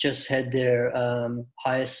just had their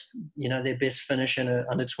highest, their best finish in an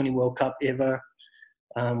under-20 World Cup ever.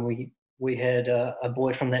 We had a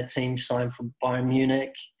boy from that team sign for Bayern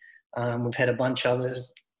Munich. We've had a bunch of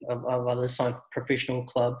others sign for professional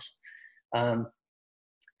clubs.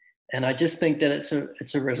 And I just think that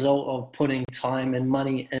it's a result of putting time and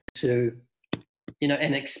money into,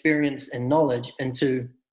 and experience and knowledge into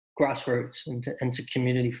grassroots, into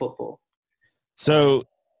community football. So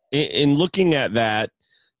in looking at that,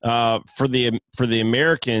 for the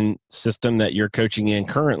American system that you're coaching in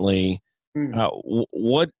currently,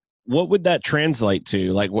 what would that translate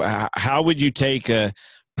to? Like, how would you take a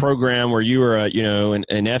program where you were an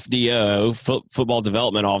FDO, football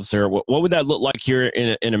development officer? What would that look like here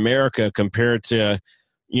in America compared to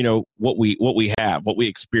what we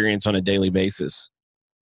experience on a daily basis?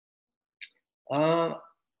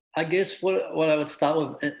 I guess what I would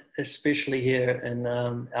start with, especially here in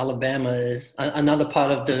Alabama, is another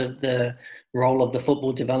part of the role of the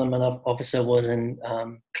football development officer was in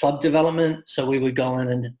club development. So we would go in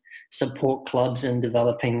and support clubs in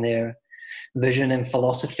developing their vision and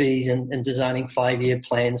philosophies and designing 5-year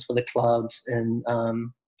plans for the clubs and,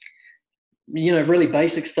 really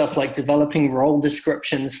basic stuff like developing role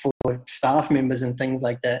descriptions for staff members and things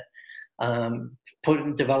like that.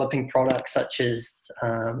 Developing products such as,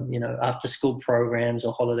 after school programs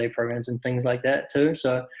or holiday programs and things like that too.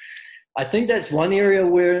 So I think that's one area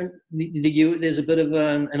where there's a bit of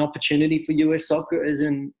an opportunity for US soccer is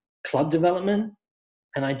in club development.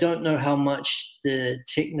 And I don't know how much the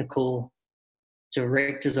technical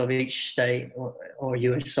directors of each state or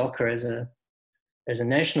US soccer as a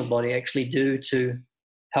national body actually do to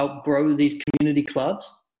help grow these community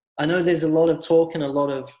clubs. I know there's a lot of talk and a lot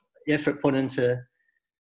of effort put into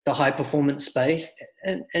the high performance space,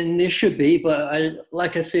 and there should be, but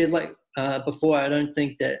like I said before, I don't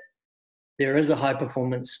think that there is a high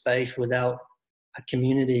performance space without a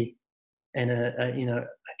community and a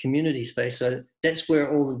community space. So that's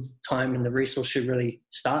where all the time and the resource should really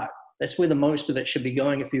start. That's where the most of it should be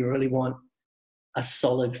going if you really want a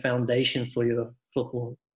solid foundation for your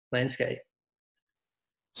football landscape.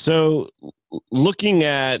 So looking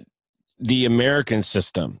at the American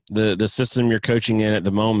system, the system you're coaching in at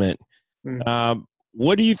the moment,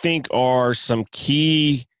 what do you think are some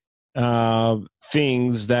key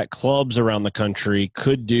things that clubs around the country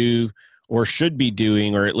could do or should be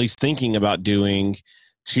doing, or at least thinking about doing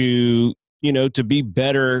to be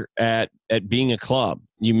better at being a club?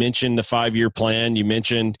 You mentioned the 5-year plan. You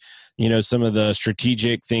mentioned, some of the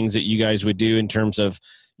strategic things that you guys would do in terms of,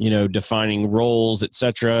 defining roles, et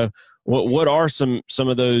cetera. What are some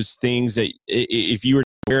of those things that, if you were to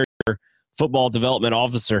wear your football development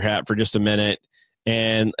officer hat for just a minute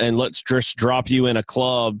and let's just drop you in a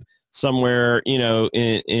club somewhere,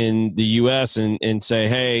 in the U.S. and say,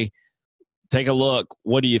 hey, take a look.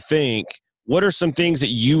 What do you think? What are some things that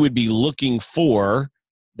you would be looking for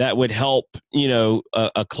that would help,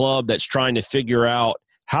 a club that's trying to figure out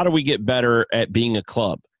how do we get better at being a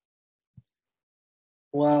club?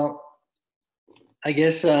 Well, I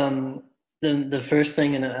guess the first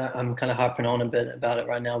thing, and I'm kind of harping on a bit about it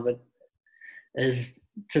right now, but is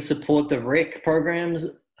to support the rec programs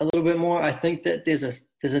a little bit more. I think that there's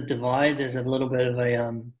a divide. There's a little bit of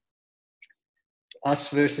a us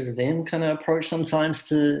versus them kind of approach sometimes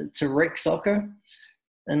to rec soccer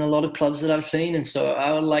in a lot of clubs that I've seen. And so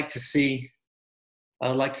I would like to see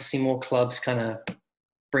more clubs kind of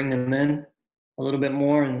bring them in a little bit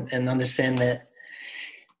more and understand that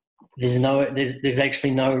there's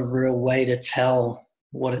actually no real way to tell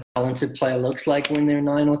what a talented player looks like when they're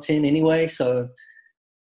 9 or 10 anyway. So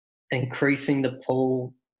increasing the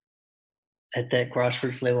pool at that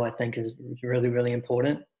grassroots level, I think, is really, really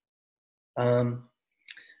important.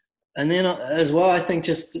 And then as well, I think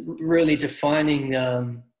just really defining.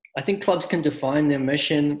 I think clubs can define their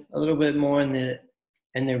mission a little bit more in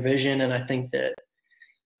their vision, and I think that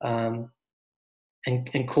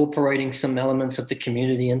incorporating some elements of the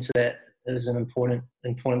community into that is an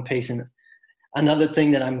important piece. And another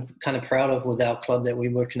thing that I'm kind of proud of with our club that we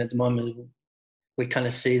work in at the moment is we kind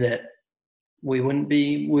of see that we wouldn't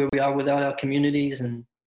be where we are without our communities, and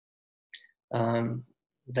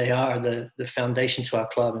they are the foundation to our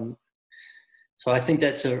club. And so I think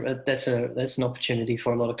that's an opportunity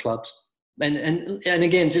for a lot of clubs. And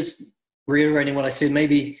again, just reiterating what I said,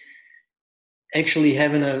 maybe actually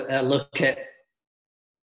having a look at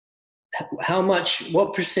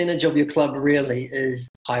what percentage of your club really is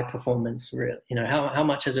high performance, really, how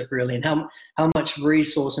much is it really, and how much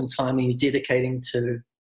resource and time are you dedicating to,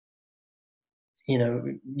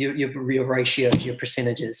 your ratios, your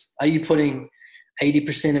percentages? Are you putting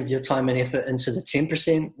 80% of your time and effort into the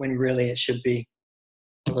 10% when really it should be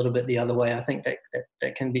a little bit the other way? I think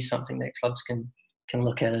that can be something that clubs can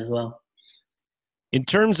look at as well. In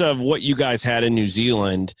terms of what you guys had in New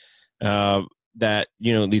Zealand, that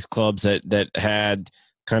these clubs that had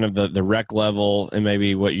kind of the rec level and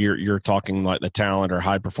maybe what you're talking like the talent or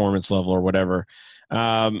high performance level or whatever,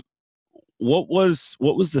 what was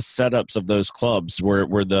the setups of those clubs?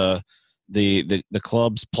 Were the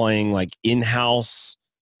clubs playing like in-house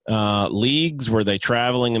leagues? Were they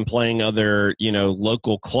traveling and playing other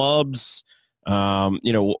local clubs?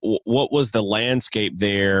 What was the landscape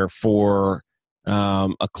there for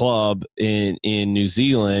a club in New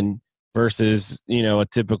Zealand versus a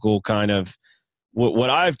typical kind of what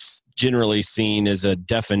I've generally seen as a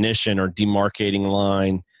definition or demarcating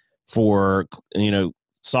line for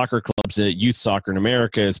soccer clubs at youth soccer in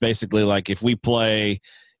America is basically like if we play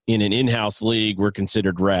in an in-house league, we're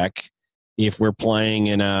considered rec. If we're playing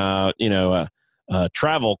in a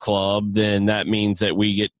travel club, then that means that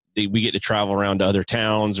we get to travel around to other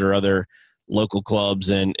towns or other local clubs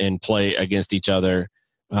and play against each other.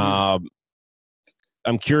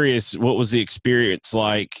 I'm curious, what was the experience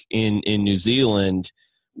like in New Zealand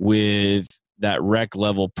with that rec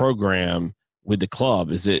level program with the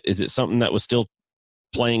club? Is it something that was still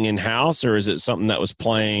playing in house, or is it something that was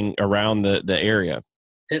playing around the area?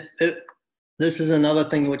 This is another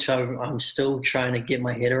thing which I'm still trying to get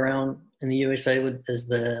my head around in the USA is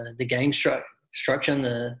the game structure and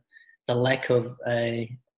the lack of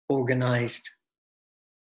a organized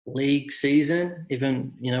league season,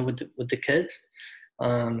 even with the kids.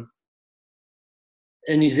 In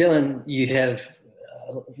New Zealand, you have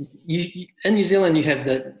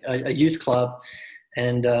a youth club,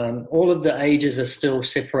 and all of the ages are still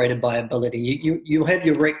separated by ability. You have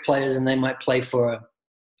your rec players, and they might play for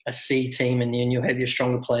a C team, and then you'll have your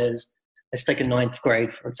stronger players. Let's take a ninth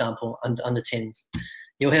grade, for example, under 10s.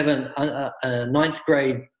 You'll have a ninth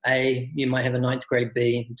grade A, you might have a ninth grade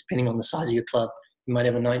B, depending on the size of your club. You might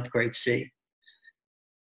have a ninth grade C.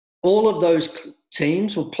 All of those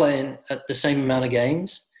teams will play at the same amount of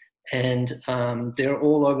games, and they're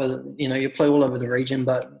all over, you play all over the region,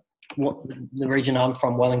 but the region I'm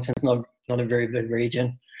from, Wellington's not a very big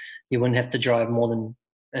region. You wouldn't have to drive more than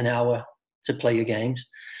an hour to play your games.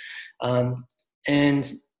 And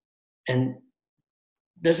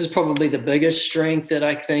this is probably the biggest strength that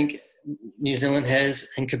I think New Zealand has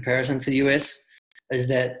in comparison to the US, is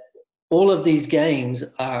that all of these games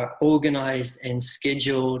are organized and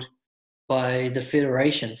scheduled by the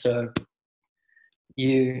federation. So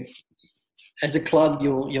you, as a club,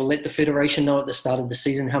 you'll let the federation know at the start of the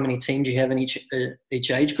season how many teams you have in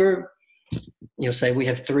each age group. You'll say, we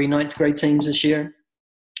have 3 ninth grade teams this year.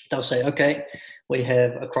 They'll say, okay, we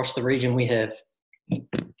have across the region, we have,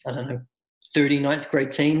 30 ninth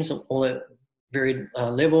grade teams, all at varied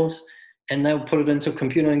levels. And they'll put it into a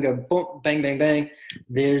computer and go, boom, bang, bang, bang.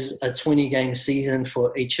 There's a 20-game season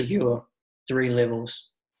for each of your 3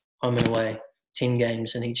 levels, home and away, 10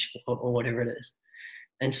 games in each, or whatever it is.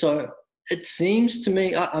 And so it seems to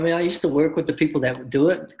me, I used to work with the people that would do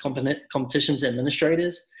it, competitions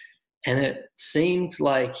administrators, and it seemed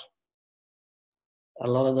like a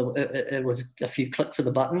lot of it was a few clicks of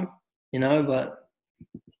the button, but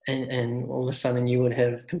and all of a sudden you would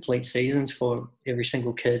have complete seasons for every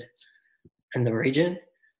single kid in the region.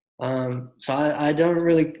 So I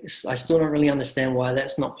still don't really understand why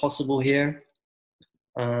that's not possible here.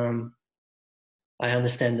 I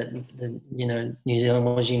understand that New Zealand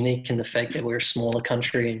was unique in the fact that we're a smaller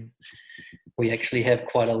country and we actually have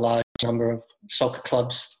quite a large number of soccer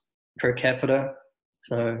clubs per capita.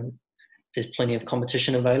 So there's plenty of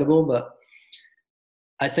competition available, but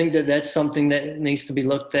I think that that's something that needs to be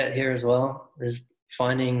looked at here as well, is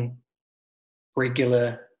finding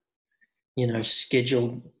regular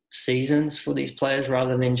scheduled seasons for these players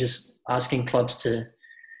rather than just asking clubs to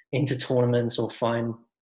enter tournaments or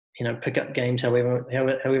pick up games however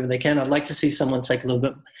they can. I'd like to see someone take a little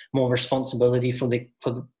bit more responsibility for the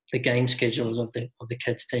game schedules of the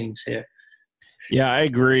kids' teams here. Yeah, I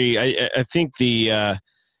agree. I think in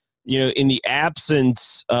the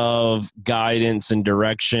absence of guidance and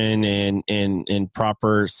direction and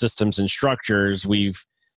proper systems and structures, we've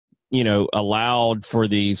allowed for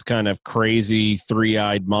these kind of crazy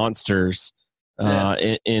three-eyed monsters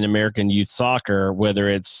in American youth soccer, whether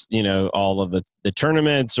it's, all of the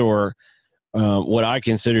tournaments or what I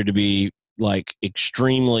consider to be like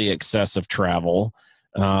extremely excessive travel.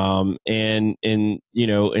 And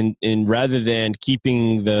rather than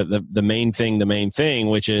keeping the main thing,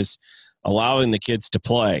 which is allowing the kids to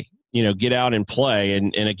play, get out and play.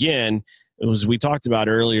 And again, it was, we talked about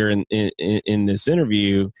earlier in this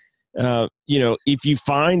interview, if you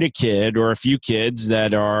find a kid or a few kids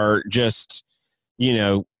that are just,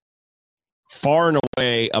 far and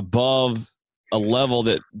away above a level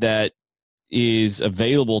that is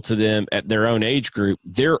available to them at their own age group,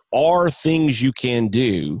 there are things you can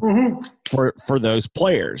do for those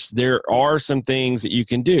players. There are some things that you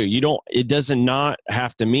can do. It doesn't not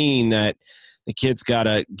have to mean that the kid's got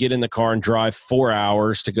to get in the car and drive 4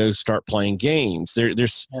 hours to go start playing games.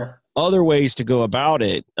 There's other ways to go about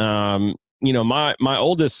it. My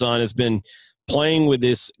oldest son has been playing with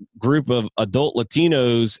this group of adult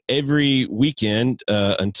Latinos every weekend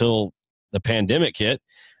until the pandemic hit,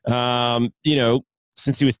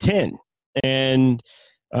 since he was 10. And,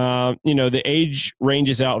 the age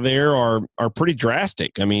ranges out there are pretty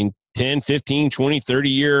drastic. I mean, 10, 15, 20, 30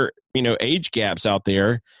 year, age gaps out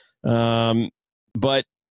there. But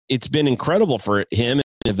it's been incredible for him in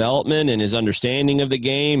development and his understanding of the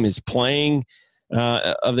game, his playing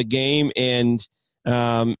of the game. And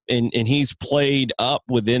he's played up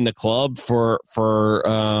within the club for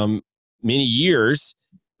many years.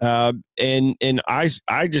 And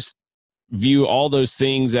I just view all those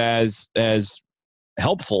things as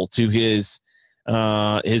helpful to his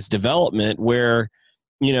development, where,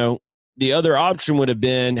 the other option would have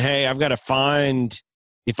been, hey, I've got to find,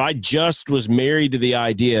 if I just was married to the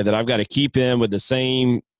idea that I've got to keep him with the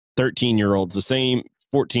same 13-year-olds, the same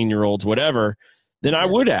 14-year-olds, whatever, then I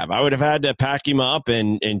would have had to pack him up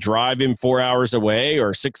and drive him 4 hours away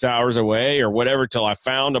or 6 hours away or whatever, till I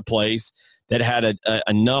found a place that had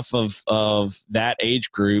enough of that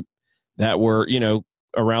age group that were,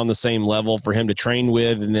 around the same level for him to train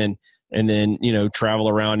with and then, travel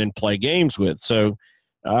around and play games with. So,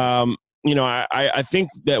 I think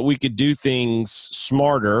that we could do things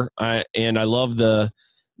smarter. And I love the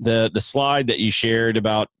slide that you shared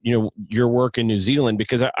about, your work in New Zealand,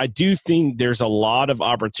 because I do think there's a lot of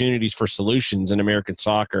opportunities for solutions in American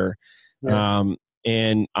soccer. Yeah.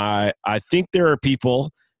 And I think there are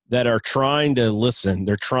people that are trying to listen.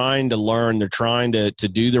 They're trying to learn. They're trying to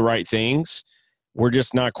do the right things. We're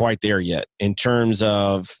just not quite there yet in terms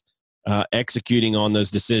of executing on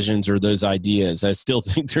those decisions or those ideas. I still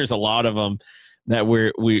think there's a lot of them that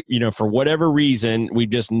we for whatever reason, we've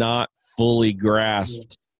just not fully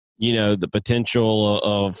grasped, the potential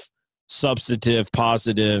of substantive,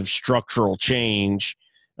 positive, structural change.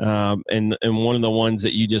 And one of the ones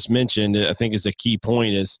that you just mentioned, I think is a key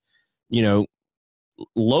point, is,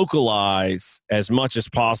 localize as much as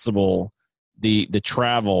possible the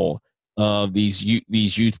travel of these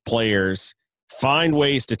youth players. Find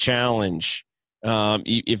ways to challenge,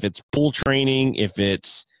 if it's pool training, if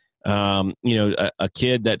it's a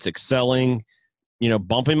kid that's excelling,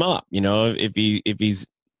 bump him up. If he's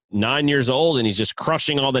 9 years old and he's just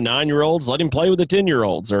crushing all the 9-year-olds, let him play with the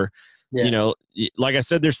 10-year-olds. Or like I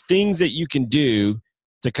said, there's things that you can do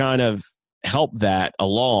to kind of help that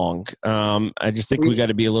along. I just think we got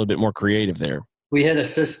to be a little bit more creative there. We had a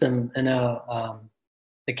system in our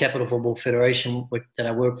the Capital Football Federation that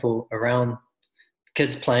I work for around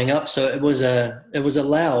kids playing up, so it was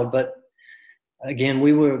allowed. But again,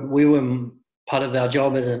 we were part of our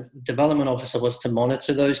job as a development officer was to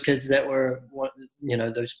monitor those kids that were,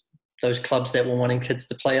 those clubs that were wanting kids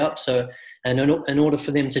to play up. So, and in order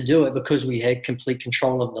for them to do it, because we had complete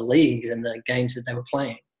control of the leagues and the games that they were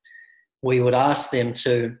playing, we would ask them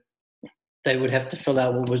they would have to fill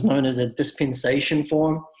out what was known as a dispensation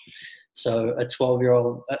form. So a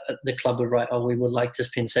 12-year-old, the club would write, we would like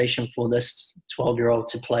dispensation for this 12-year-old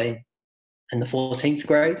to play in the 14th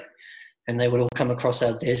grade. And they would all come across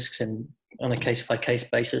our desks, and on a case-by-case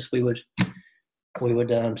basis, we would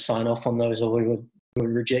sign off on those, or we would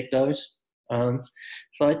reject those. So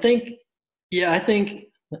I think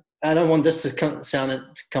I don't want this to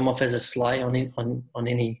come off as a slight on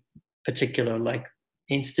any particular like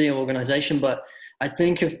entity or organization. But I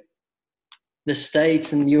think if the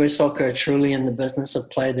States and US soccer are truly in the business of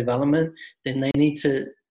player development, then they need to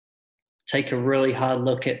take a really hard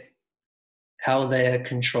look at how they are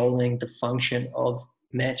controlling the function of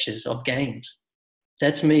matches, of games.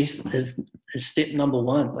 That's me is step number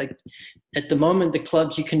one. Like at the moment, the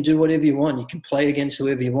clubs, you can do whatever you want. You can play against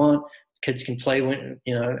whoever you want. Kids can play when,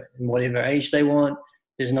 you know, in whatever age they want.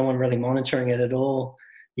 There's no one really monitoring it at all.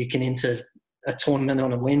 You can enter a tournament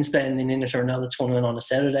on a Wednesday and then enter another tournament on a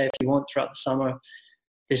Saturday if you want throughout the summer.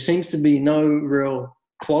 There seems to be no real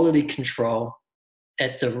quality control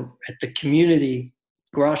at the community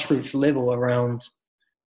grassroots level around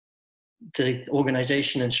the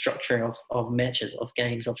organization and structure of matches, of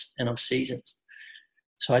games, and of seasons.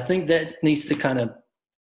 So I think that needs to kind of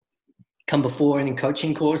come before any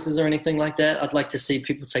coaching courses or anything like that. I'd like to see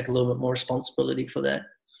people take a little bit more responsibility for that.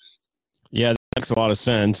 Yeah, that makes a lot of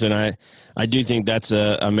sense. And I do think that's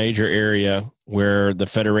a major area where the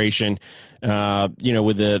Federation,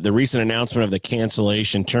 with the recent announcement of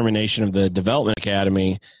the termination of the Development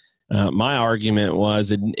Academy, my argument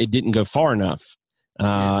was it didn't go far enough.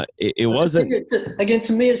 It wasn't. Again,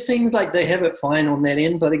 to me, it seems like they have it fine on that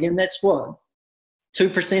end. But again, that's what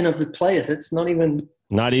 2% of the players. It's not even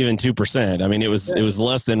 2%. I mean, it was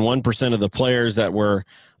less than 1% of the players that were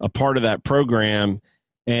a part of that program,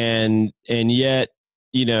 and yet,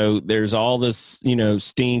 there's all this,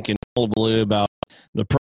 stink and hullabaloo about the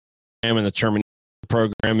program and the termination of the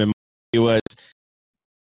program, and it was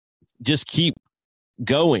just keep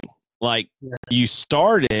going. Like you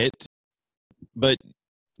start it, but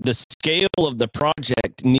the scale of the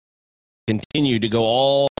project needs to continue to go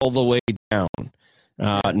all the way down.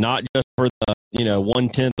 Not just for the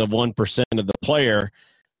 1/10 of 1% of the player.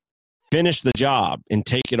 Finish the job and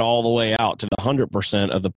take it all the way out to the 100%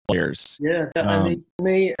 of the players. Yeah, I mean, to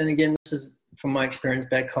me, and again, this is from my experience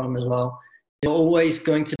back home as well. There are always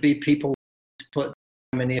going to be people who put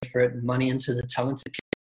time and effort and money into the talented kids.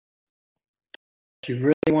 If you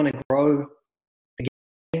really want to grow the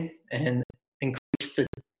game and increase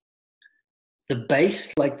the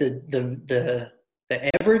base, like the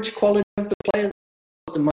average quality of the player,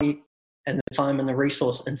 put the money and the time and the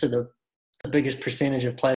resource into the biggest percentage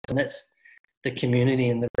of players, and that's the community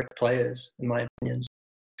and the rec players, in my opinion.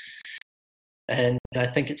 And I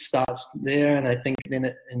think it starts there, and I think then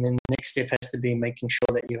the next step has to be making sure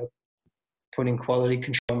that you're putting quality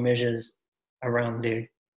control measures around there.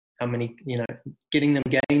 How many, getting them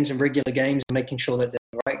games and regular games, and making sure that they're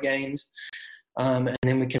the right games. And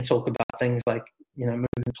then we can talk about things like, moving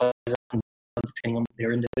players up depending on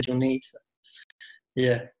their individual needs.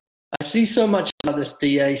 Yeah. I see so much about this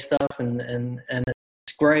DA stuff, and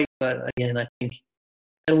it's great, but again, I think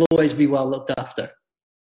it'll always be well looked after.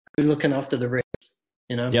 Who's looking after the rest,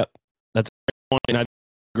 Yep, that's a great point. And I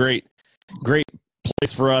think great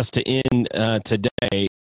place for us to end today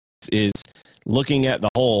is looking at the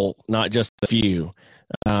whole, not just the few,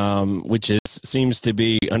 which seems to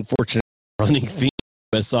be, unfortunately, running theme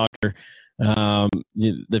with soccer.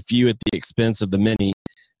 The few at the expense of the many,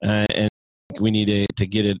 and we need to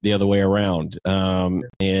get it the other way around.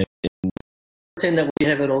 And pretend that we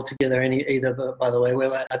have it all together either, but by the way,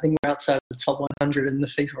 I think we're outside the top 100 in the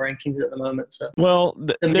FIFA rankings at the moment. So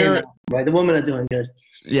the women are doing good.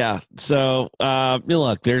 Yeah. So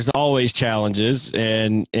look, there's always challenges,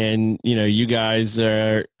 and you guys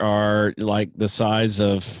are like the size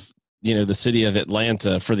of the city of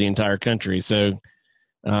Atlanta for the entire country. So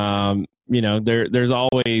there's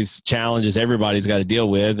always challenges everybody's got to deal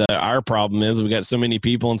with. Our problem is we got so many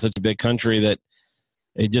people in such a big country that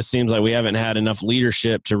it just seems like we haven't had enough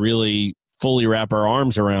leadership to really fully wrap our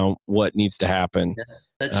arms around what needs to happen. Yeah,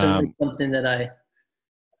 that's something that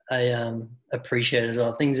I appreciate as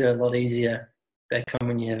well. Things are a lot easier back home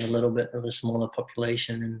when you have a little bit of a smaller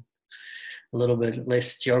population and a little bit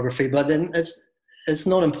less geography. But then it's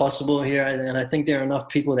not impossible here, and I think there are enough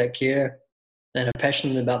people that care and are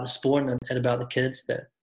passionate about the sport and about the kids that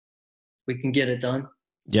we can get it done.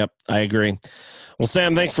 Yep, I agree. Well,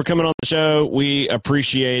 Sam, thanks for coming on the show. We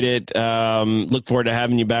appreciate it. Look forward to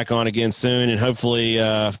having you back on again soon, and hopefully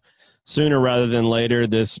sooner rather than later,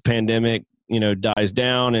 this pandemic, dies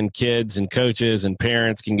down and kids and coaches and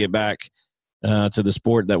parents can get back to the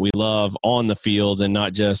sport that we love on the field, and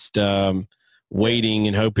not just waiting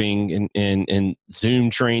and hoping and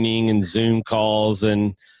Zoom training and Zoom calls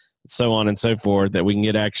and so on and so forth, that we can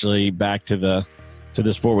get actually back to the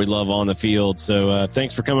sport we love on the field. So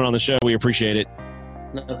thanks for coming on the show. We appreciate it.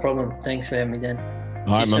 No problem. Thanks for having me, Dan.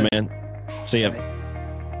 All right, my man. See ya. Bye.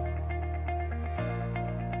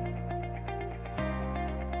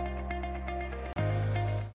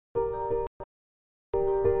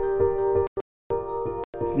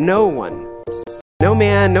 no one, no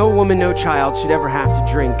man, no woman, no child should ever have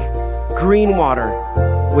to drink green water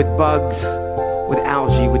with bugs, with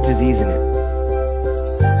algae, with disease in it.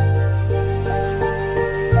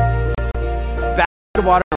 Bad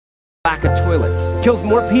water, lack of toilets, kills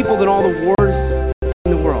more people than all the wars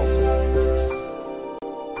in the world.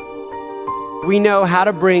 We know how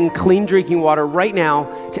to bring clean drinking water right now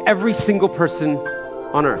to every single person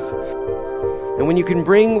on earth. And when you can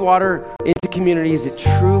bring water into communities, it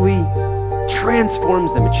truly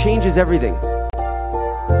transforms them. It changes everything.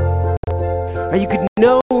 Or you could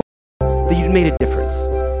know that you'd made a difference.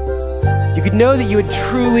 You could know that you had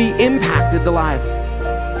truly impacted the life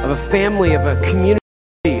of a family, of a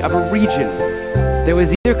community, of a region. There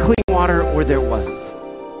was either clean water or there wasn't.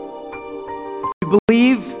 We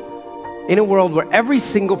believe in a world where every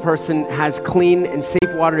single person has clean and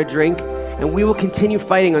safe water to drink, and we will continue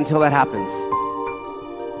fighting until that happens.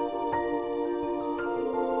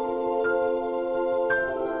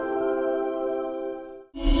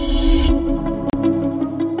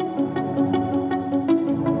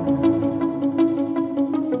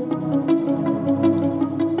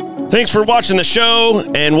 Thanks for watching the show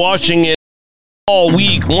and watching it all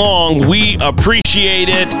week long. We appreciate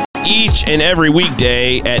it each and every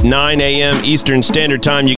weekday at 9 a.m. Eastern Standard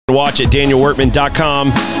Time. You can watch at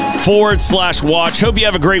danielworkman.com/watch. Hope you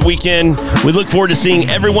have a great weekend. We look forward to seeing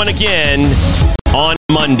everyone again on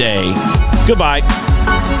Monday. Goodbye.